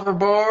Goblins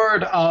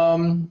hoverboard.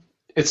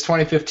 It's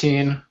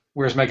 2015.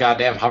 Where's my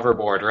goddamn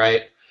hoverboard,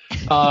 right?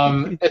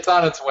 It's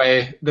on its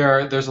way.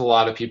 There's a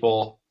lot of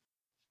people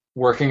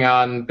working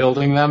on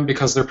building them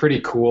because they're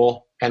pretty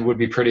cool and would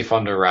be pretty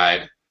fun to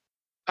ride.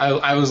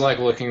 I was like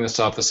looking this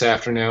up this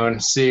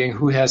afternoon, seeing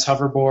who has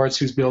hoverboards,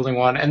 who's building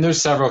one, and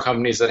there's several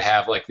companies that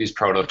have like these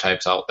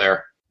prototypes out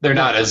there. They're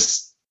not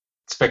as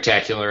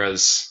spectacular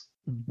as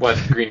what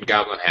Green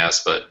Goblin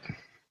has, but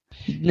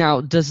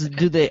now do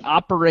they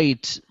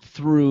operate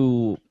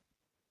through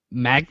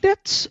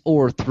magnets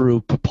or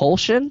through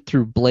propulsion,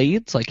 through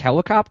blades like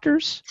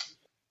helicopters?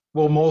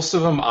 Well, most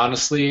of them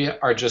honestly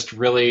are just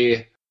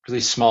really,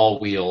 really small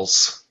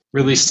wheels,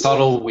 really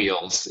subtle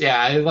wheels.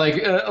 Yeah,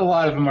 like a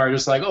lot of them are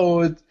just like,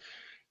 oh,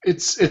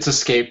 it's a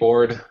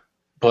skateboard,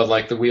 but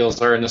like the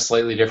wheels are in a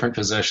slightly different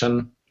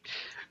position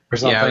or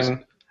something.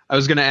 Yeah, I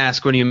was going to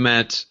ask when you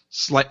meant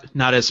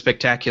not as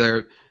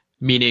spectacular,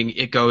 meaning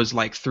it goes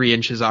like 3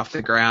 inches off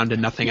the ground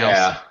and nothing else.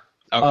 Yeah.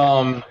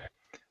 Okay.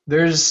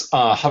 There's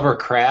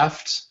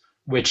Hovercraft,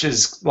 which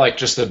is like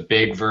just a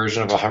big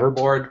version of a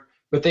hoverboard,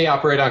 but they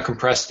operate on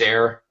compressed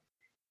air.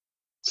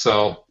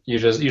 So you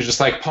just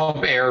like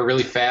pump air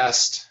really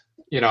fast,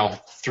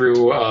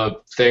 through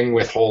a thing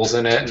with holes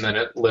in it, and then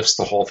it lifts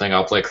the whole thing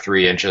up like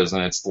 3 inches,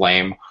 and it's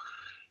lame.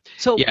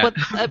 So, yeah. But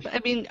I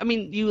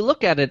mean, you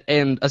look at it,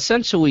 and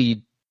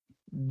essentially,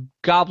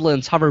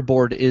 Goblin's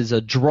hoverboard is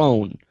a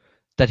drone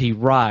that he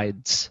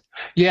rides.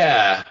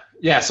 Yeah.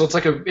 So it's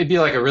it'd be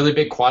like a really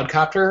big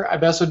quadcopter. I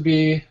guess would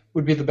be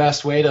the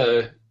best way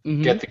to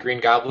get the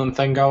Green Goblin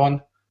thing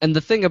going. And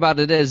the thing about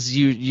it is,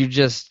 you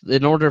just,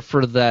 in order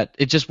for that,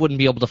 it just wouldn't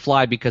be able to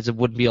fly because it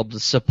wouldn't be able to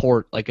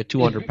support like a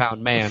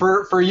 200-pound man.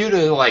 For you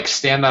to like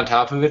stand on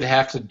top of it, it'd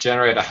have to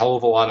generate a hell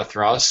of a lot of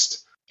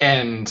thrust.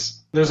 And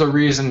there's a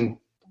reason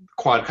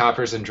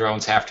quadcopters and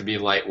drones have to be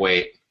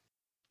lightweight,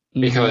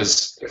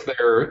 because if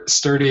they're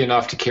sturdy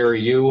enough to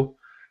carry you,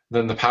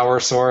 then the power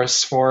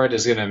source for it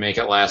is going to make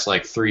it last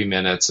like 3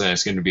 minutes, and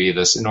it's going to be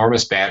this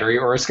enormous battery,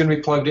 or it's going to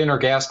be plugged in or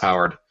gas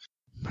powered.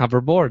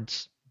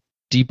 Hoverboards.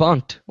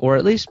 Debunked, or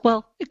at least,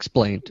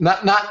 explained.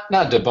 Not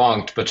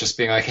debunked, but just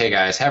being like, hey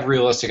guys, have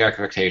realistic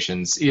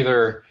expectations.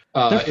 Either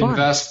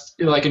invest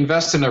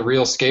in a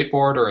real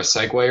skateboard or a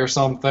Segway or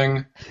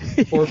something,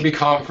 or be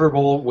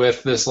comfortable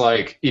with this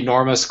like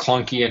enormous,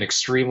 clunky, and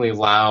extremely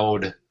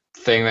loud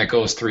thing that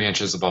goes 3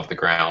 inches above the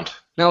ground.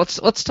 Now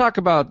let's talk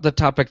about the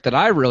topic that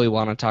I really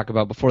want to talk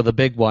about before the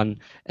big one,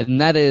 and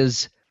that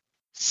is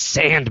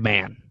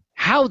Sandman.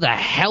 How the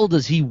hell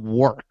does he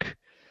work?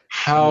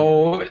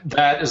 How,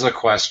 that is a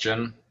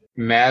question.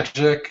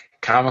 Magic,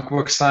 comic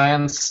book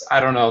science,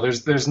 I don't know.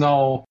 There's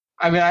no.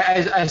 I mean,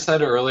 I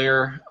said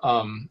earlier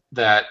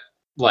that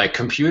like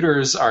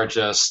computers are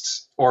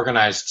just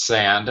organized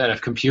sand, and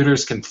if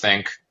computers can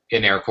think,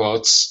 in air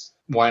quotes,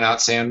 why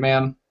not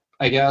Sandman,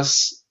 I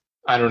guess?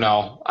 I don't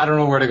know. I don't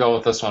know where to go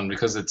with this one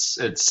because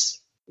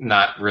it's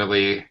not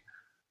really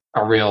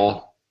a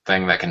real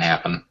thing that can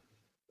happen.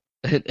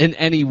 In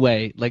any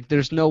way. Like,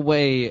 there's no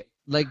way...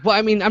 Like, well,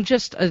 I mean, I'm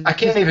just... I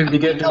can't even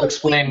begin to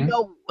explain...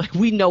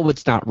 We know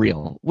it's not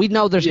real. We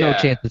know there's no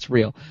chance it's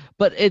real.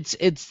 But it's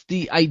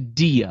the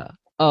idea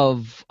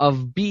of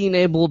being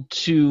able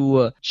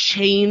to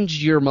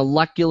change your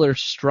molecular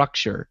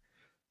structure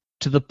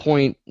to the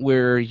point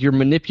where you're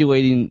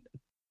manipulating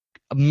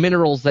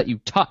minerals that you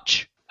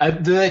touch.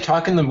 Do they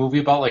talk in the movie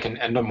about, like, an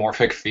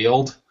endomorphic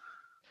field?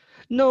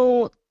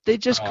 No, they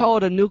just call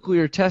it a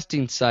nuclear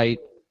testing site,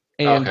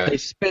 and they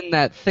spin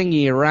that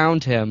thingy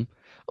around him.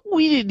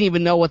 We didn't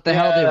even know what the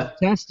hell they were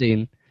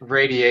testing.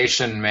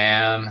 Radiation,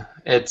 man.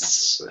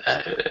 It's...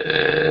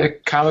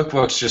 comic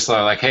books just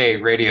are like, hey,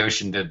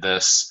 radiation did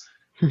this.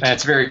 And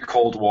it's very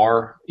Cold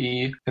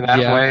War-y in that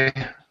way.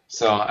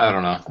 So, I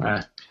don't know.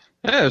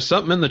 Yeah, there's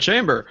something in the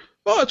chamber.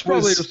 Oh, it's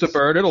probably just a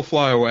bird. It'll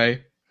fly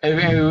away. I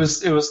mean, it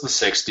was the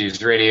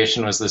 60s.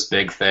 Radiation was this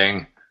big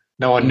thing.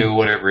 No one knew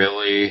what it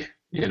really,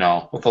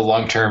 what the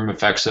long-term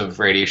effects of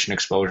radiation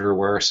exposure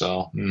were,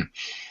 so...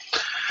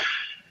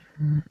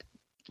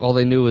 All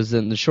they knew was that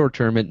in the short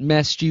term, it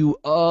messed you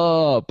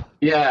up.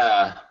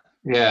 Yeah,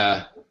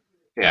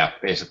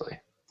 basically.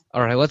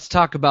 All right, let's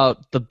talk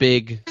about the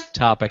big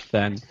topic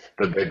then.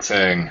 The big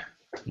thing.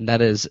 And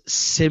that is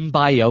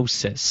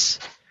symbiosis.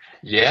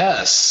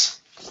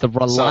 Yes. The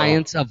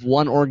reliance of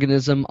one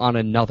organism on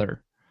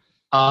another.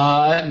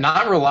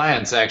 Not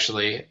reliance,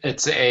 actually.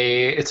 It's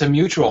a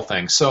mutual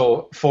thing.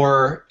 So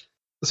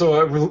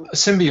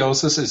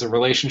symbiosis is a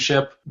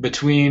relationship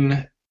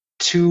between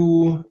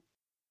two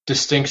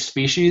distinct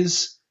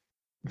species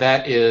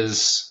that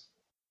is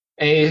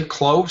A,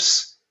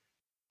 close,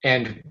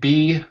 and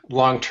B,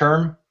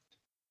 long-term,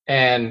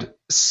 and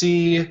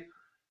C,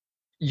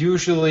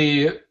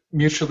 usually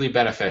mutually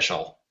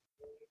beneficial.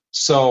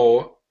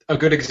 So a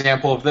good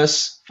example of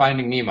this,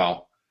 Finding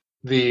Nemo.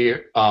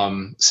 The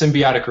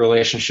symbiotic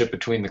relationship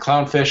between the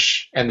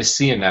clownfish and the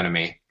sea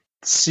anemone.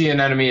 The sea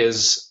anemone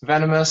is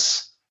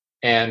venomous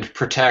and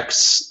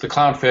protects the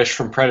clownfish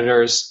from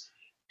predators,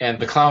 and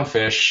the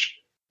clownfish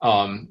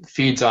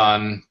feeds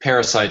on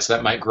parasites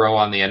that might grow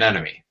on the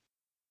anemone.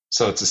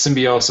 So it's a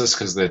symbiosis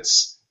because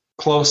it's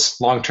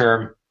close,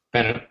 long-term,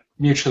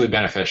 mutually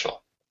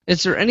beneficial.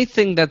 Is there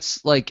anything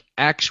that's like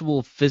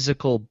actual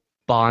physical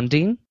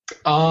bonding?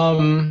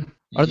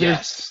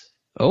 Yes.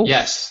 Oh.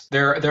 Yes,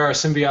 there are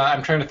symbiotic.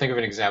 I'm trying to think of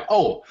an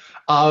example.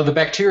 The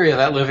bacteria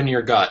that live in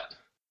your gut.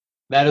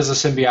 That is a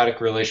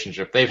symbiotic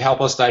relationship. They help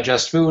us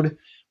digest food.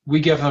 We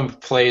give them a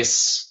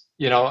place,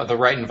 the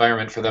right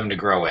environment for them to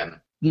grow in.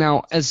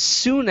 Now, as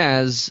soon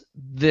as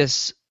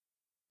this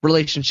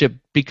relationship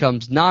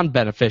becomes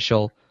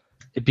non-beneficial,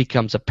 it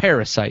becomes a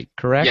parasite,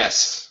 correct?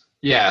 Yes.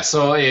 Yeah,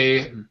 so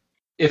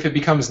if it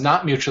becomes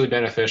not mutually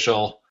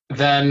beneficial,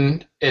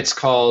 then it's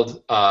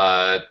called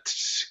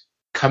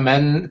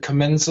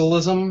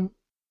commensalism.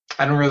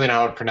 I don't really know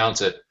how to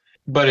pronounce it,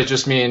 but it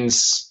just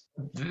means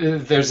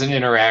there's an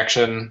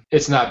interaction.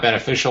 It's not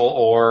beneficial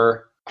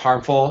or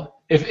harmful.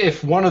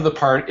 If one of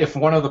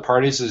the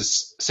parties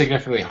is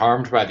significantly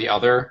harmed by the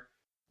other,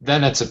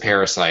 then it's a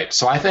parasite.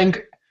 So I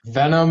think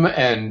Venom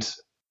and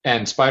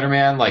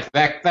Spider-Man, like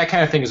that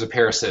kind of thing is a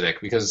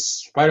parasitic because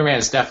Spider-Man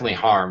is definitely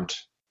harmed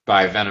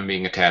by Venom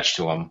being attached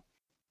to him.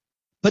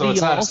 But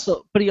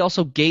he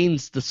also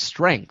gains the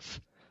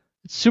strength,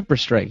 super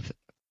strength.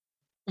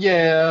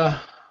 Yeah.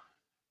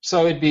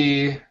 So it'd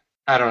be,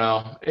 I don't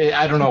know.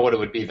 I don't know what it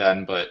would be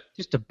then, but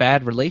just a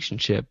bad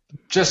relationship.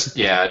 Just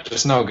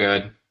no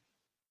good.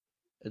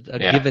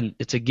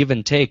 It's a give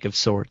and take of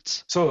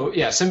sorts. So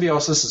yeah,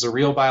 symbiosis is a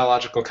real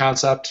biological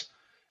concept,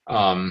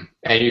 and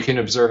you can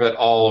observe it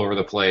all over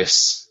the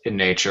place in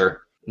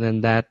nature.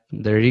 And then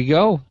there you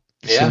go.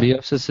 Yeah.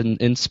 Symbiosis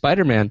in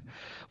Spider-Man.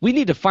 We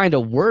need to find a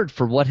word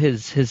for what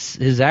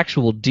his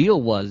actual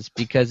deal was,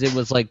 because it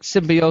was like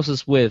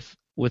symbiosis with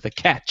a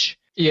catch.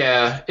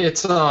 Yeah,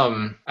 it's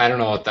I don't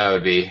know what that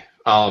would be.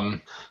 I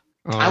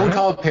would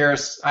call it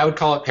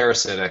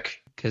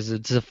parasitic because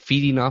it's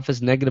feeding off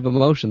his negative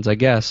emotions, I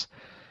guess.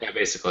 Yeah,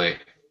 basically.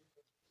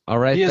 All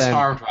right. He is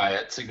harmed by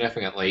it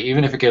significantly,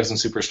 even if it gives him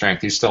super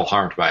strength. He's still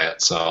harmed by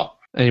it. So.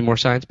 Any more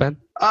science, Ben?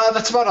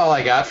 That's about all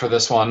I got for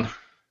this one.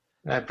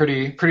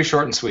 Pretty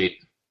short and sweet.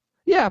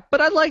 Yeah, but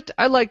I liked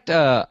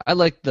the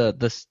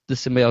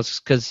symbiosis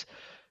because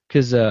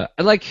I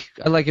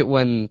like it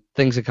when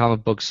things in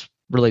comic books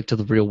relate to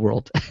the real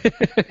world.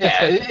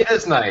 Yeah, it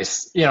is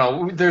nice.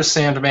 There's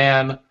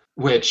Sandman,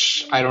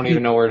 which I don't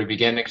even know where to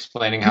begin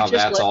explaining how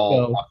that's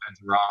all up and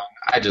wrong.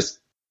 I just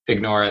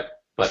ignore it.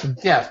 But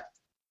yeah,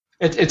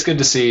 it's good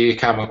to see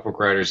comic book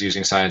writers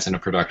using science in a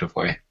productive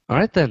way. All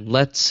right, then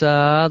let's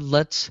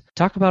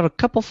talk about a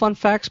couple fun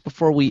facts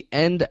before we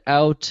end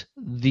out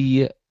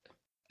the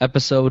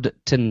episode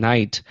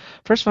tonight.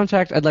 First fun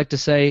fact I'd like to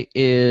say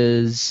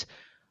is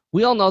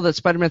we all know that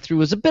Spider-Man 3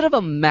 was a bit of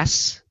a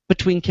mess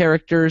between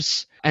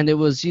characters, and it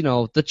was,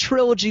 the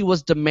trilogy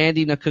was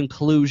demanding a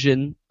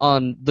conclusion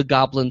on the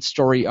Goblin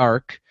story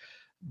arc.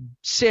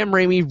 Sam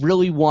Raimi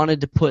really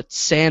wanted to put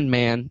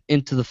Sandman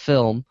into the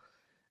film,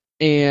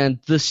 and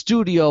the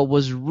studio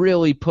was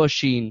really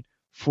pushing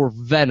for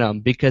Venom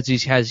because he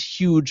has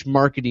huge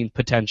marketing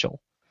potential,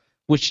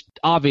 which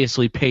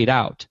obviously paid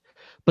out.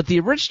 But the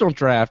original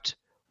draft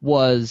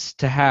was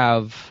to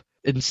have,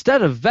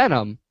 instead of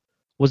Venom,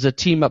 was a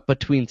team-up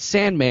between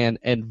Sandman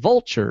and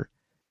Vulture,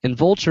 and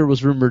Vulture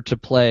was rumored to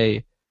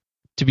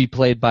be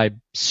played by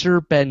Sir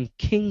Ben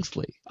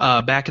Kingsley.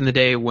 Back in the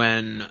day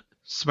when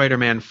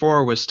Spider-Man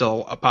 4 was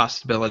still a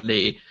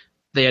possibility,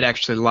 they had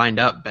actually lined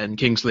up Ben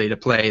Kingsley to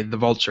play the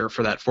Vulture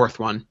for that fourth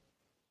one.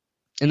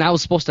 And that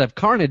was supposed to have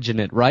Carnage in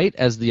it, right,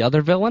 as the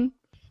other villain?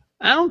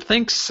 I don't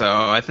think so.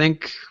 I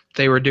think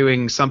they were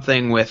doing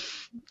something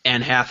with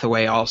Anne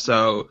Hathaway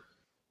also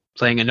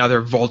playing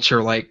another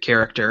Vulture-like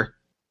character.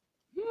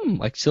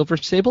 Like Silver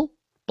Sable?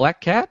 Black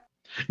Cat?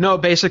 No,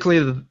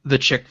 basically the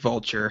chick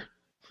Vulture.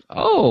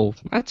 Oh,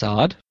 that's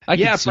odd. I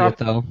can see it,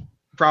 though.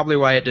 Probably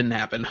why it didn't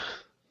happen.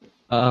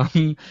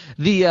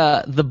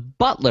 The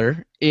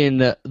butler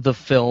in the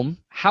film,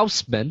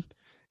 Houseman,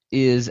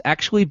 is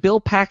actually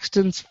Bill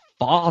Paxton's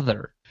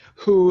father.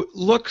 Who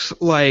looks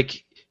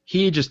like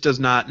he just does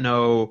not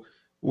know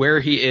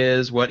where he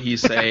is, what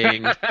he's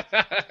saying.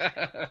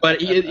 But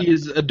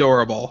he's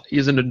adorable.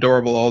 He's an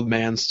adorable old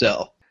man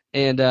still.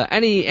 And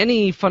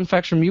any fun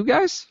facts from you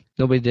guys?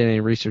 Nobody did any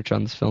research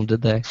on this film,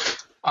 did they?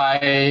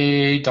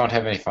 I don't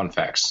have any fun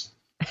facts.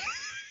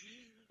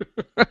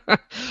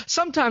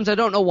 Sometimes I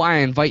don't know why I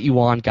invite you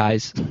on,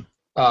 guys.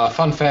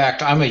 Fun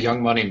fact, I'm a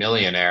Young Money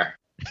millionaire.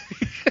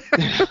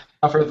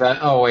 For that,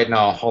 oh wait,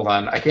 no, hold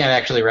on. I can't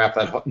actually rap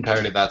that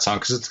entirety of that song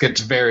because it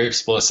gets very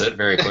explicit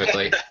very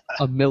quickly.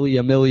 a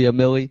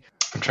milli.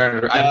 I'm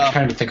trying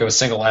to think of a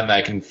single line that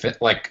I can fit,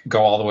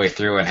 go all the way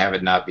through and have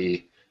it not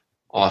be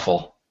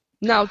awful.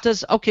 Now,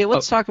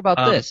 let's talk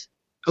about this.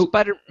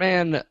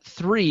 Spider-Man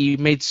 3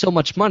 made so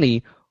much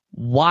money.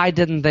 Why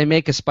didn't they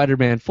make a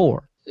Spider-Man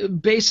 4?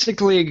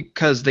 Basically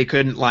because they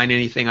couldn't line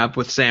anything up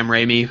with Sam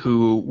Raimi,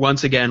 who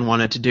once again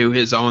wanted to do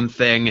his own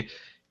thing,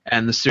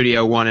 and the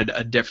studio wanted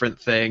a different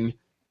thing.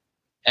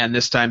 And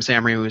this time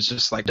Sam Raimi was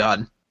just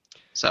done.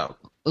 So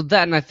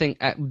that, and I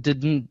think,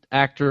 didn't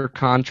actor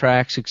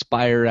contracts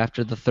expire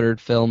after the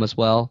third film as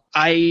well?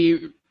 I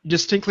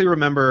distinctly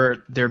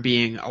remember there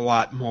being a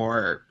lot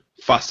more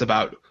fuss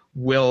about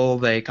will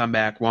they come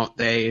back, won't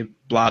they,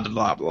 blah, blah,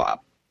 blah, blah.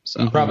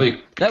 So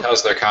probably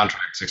because their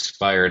contracts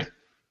expired.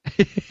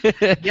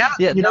 Yeah,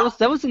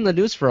 that was in the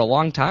news for a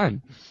long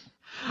time.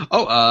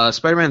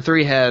 Spider-Man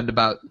 3 had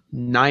about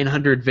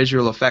 900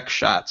 visual effects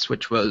shots,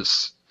 which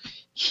was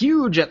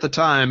huge at the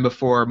time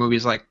before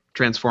movies like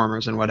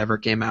Transformers and whatever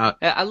came out.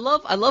 I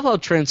love how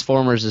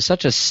Transformers is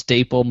such a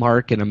staple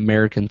mark in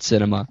American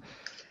cinema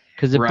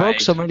because it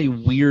broke so many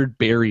weird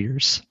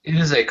barriers. It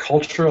is a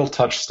cultural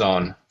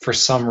touchstone for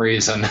some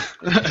reason.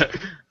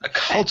 A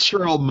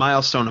cultural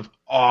milestone of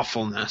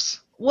awfulness.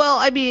 Well,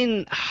 I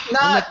mean,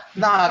 not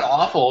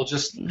awful,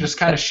 just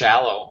kind of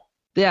shallow.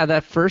 Yeah,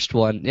 that first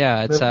one.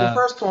 Yeah, it's the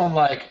first one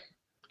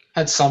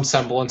had some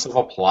semblance of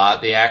a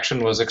plot. The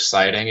action was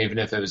exciting, even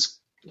if it was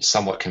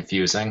somewhat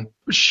confusing.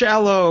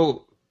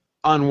 Shallow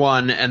on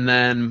 1, and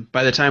then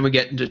by the time we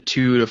get into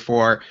 2 to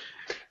 4.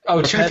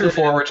 2 through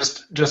 4 were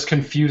just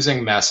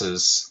confusing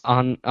messes.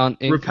 On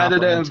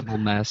repetitive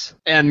mess.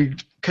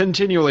 And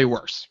continually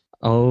worse.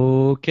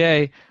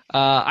 Okay.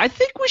 I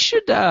think we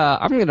should.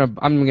 I'm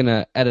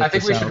gonna edit. I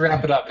think we should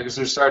wrap it up because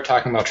we started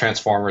talking about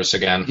Transformers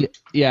again.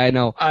 Yeah, I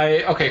know.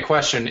 Okay.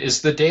 Question: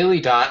 is the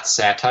Daily Dot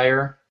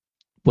satire?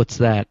 What's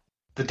that?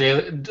 The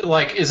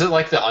Daily, is it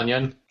like The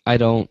Onion? I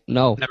don't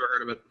know. Never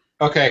heard of it.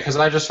 Okay, because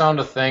I just found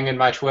a thing in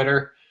my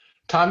Twitter.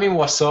 Tommy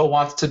Wiseau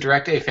wants to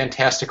direct a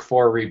Fantastic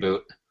Four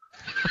reboot.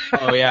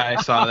 Oh yeah,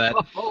 I saw that.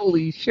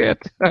 Holy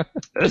shit! No,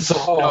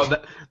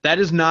 that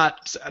is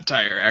not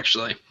satire,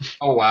 actually.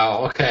 Oh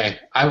wow. Okay,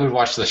 I would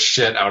watch the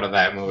shit out of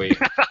that movie.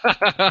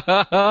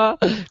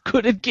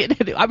 Could it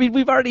get any? I mean,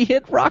 we've already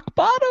hit rock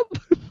bottom.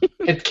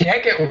 It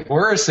can't get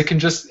worse. It can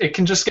just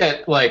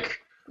get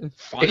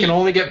Funny. It can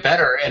only get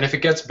better, and if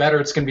it gets better,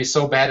 it's going to be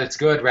so bad it's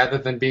good, rather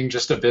than being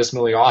just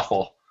abysmally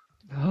awful.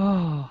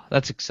 Oh,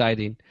 that's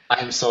exciting.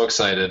 I'm so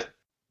excited.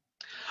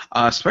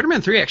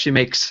 Spider-Man 3 actually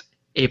makes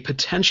a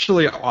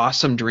potentially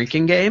awesome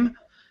drinking game,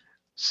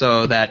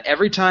 so that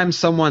every time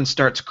someone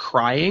starts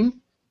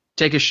crying,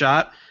 take a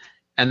shot,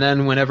 and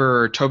then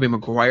whenever Tobey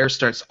Maguire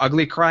starts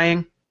ugly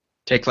crying,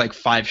 take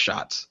 5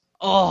 shots.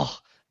 Oh,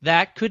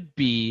 that could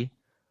be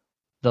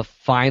the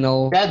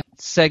final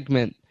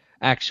segment,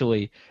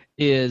 actually.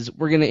 Is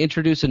we're going to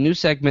introduce a new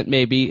segment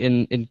maybe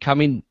in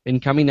coming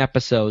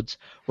episodes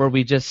where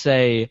we just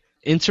say,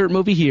 insert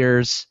movie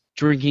here's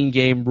drinking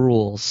game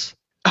rules.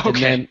 Okay. And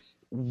then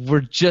we're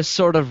just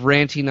sort of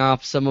ranting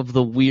off some of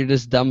the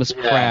weirdest, dumbest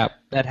crap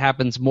that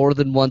happens more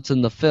than once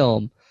in the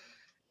film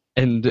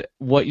and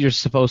what you're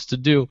supposed to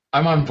do.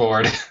 I'm on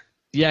board.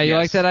 Yeah, you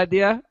like that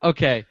idea?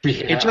 Okay. Yeah.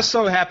 It just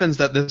so happens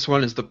that this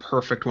one is the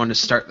perfect one to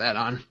start that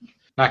on.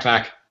 Knock,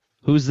 knock.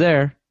 Who's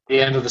there? The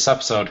end of this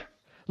episode.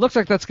 Looks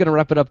like that's going to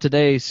wrap it up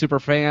today,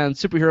 Superfans.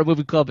 Superhero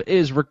Movie Club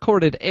is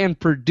recorded and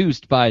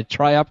produced by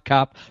Tri-Op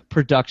Cop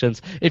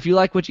Productions. If you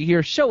like what you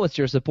hear, show us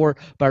your support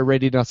by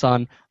rating us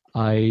on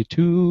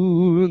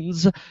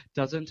iTunes.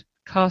 Doesn't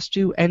cost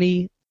you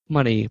any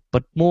money,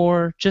 but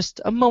more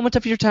just a moment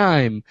of your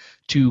time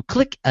to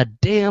click a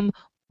damn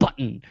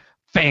button.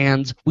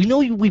 Fans, we know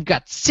we've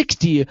got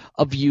 60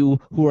 of you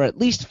who are at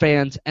least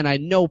fans, and I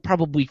know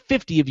probably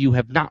 50 of you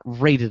have not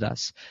rated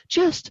us.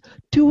 Just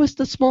do us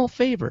the small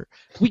favor.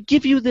 We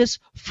give you this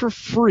for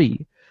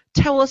free.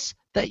 Tell us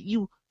that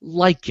you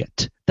like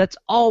it. That's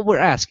all we're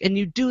asking. And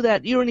you do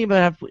that, you don't even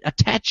have to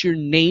attach your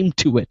name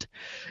to it.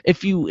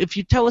 If you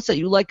tell us that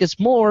you like us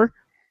more,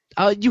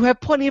 you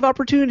have plenty of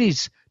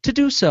opportunities to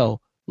do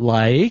so.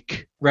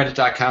 Like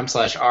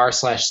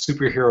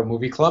Reddit.com/r/superhero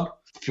movie club.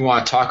 If you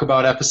want to talk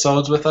about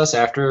episodes with us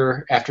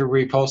after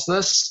we post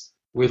this,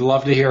 we'd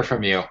love to hear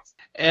from you.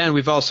 And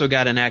we've also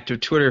got an active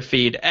Twitter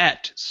feed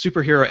at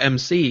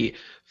SuperheroMC.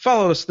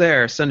 Follow us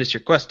there. Send us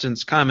your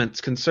questions,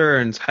 comments,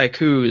 concerns,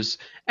 haikus,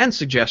 and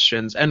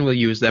suggestions, and we'll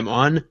use them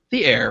on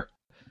the air.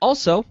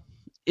 Also,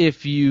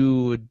 if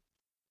you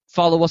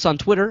follow us on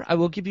Twitter, I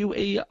will give you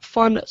a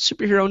fun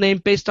superhero name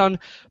based on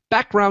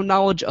background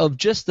knowledge of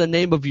just the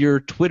name of your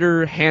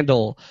Twitter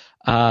handle.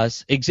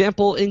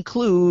 Example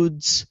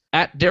includes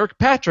 @Derek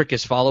Patrick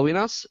is following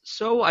us,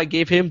 so I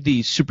gave him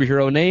the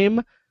superhero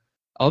name.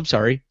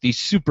 The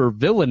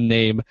supervillain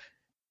name,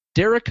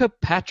 Derica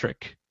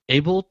Patrick,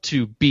 able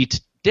to beat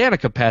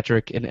Danica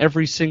Patrick in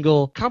every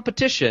single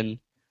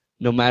competition,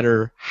 no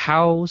matter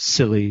how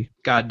silly.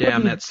 God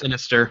damn, that's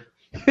sinister.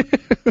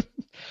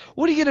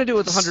 What are you gonna do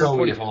with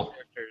 140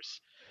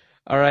 characters?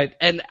 All right,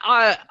 and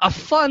a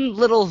fun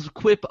little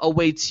quip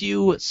awaits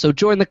you, so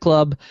join the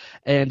club,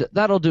 and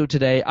that'll do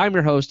today. I'm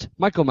your host,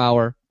 Michael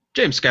Maurer.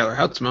 James Schuyler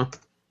Houtsma.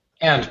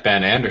 And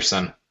Ben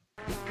Anderson.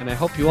 And I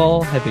hope you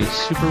all have a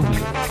super week.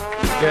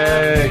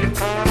 Yay! And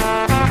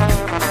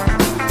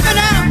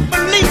I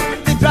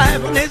believe the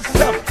driving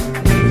itself,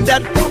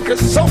 that funky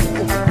soul.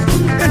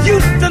 And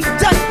Houston,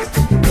 Texas,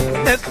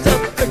 that's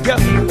up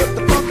together with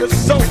the funky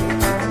soul.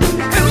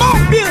 And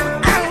Mobile,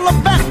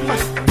 Alabama,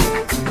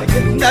 they're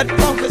getting that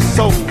funky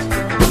soul.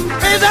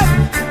 Raise up,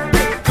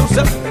 get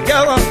yourself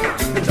together,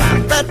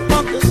 drive that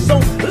funky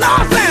soul.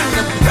 Los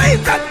Angeles,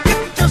 raise up,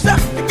 get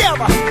yourself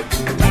together,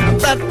 drive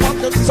that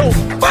funky soul.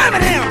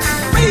 Birmingham,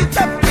 raise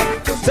up,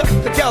 get yourself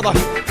together,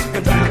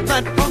 drive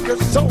that funky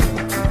soul.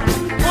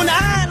 On the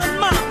island,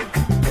 mom,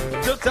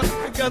 get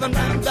yourself together,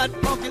 drive that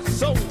funky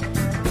soul.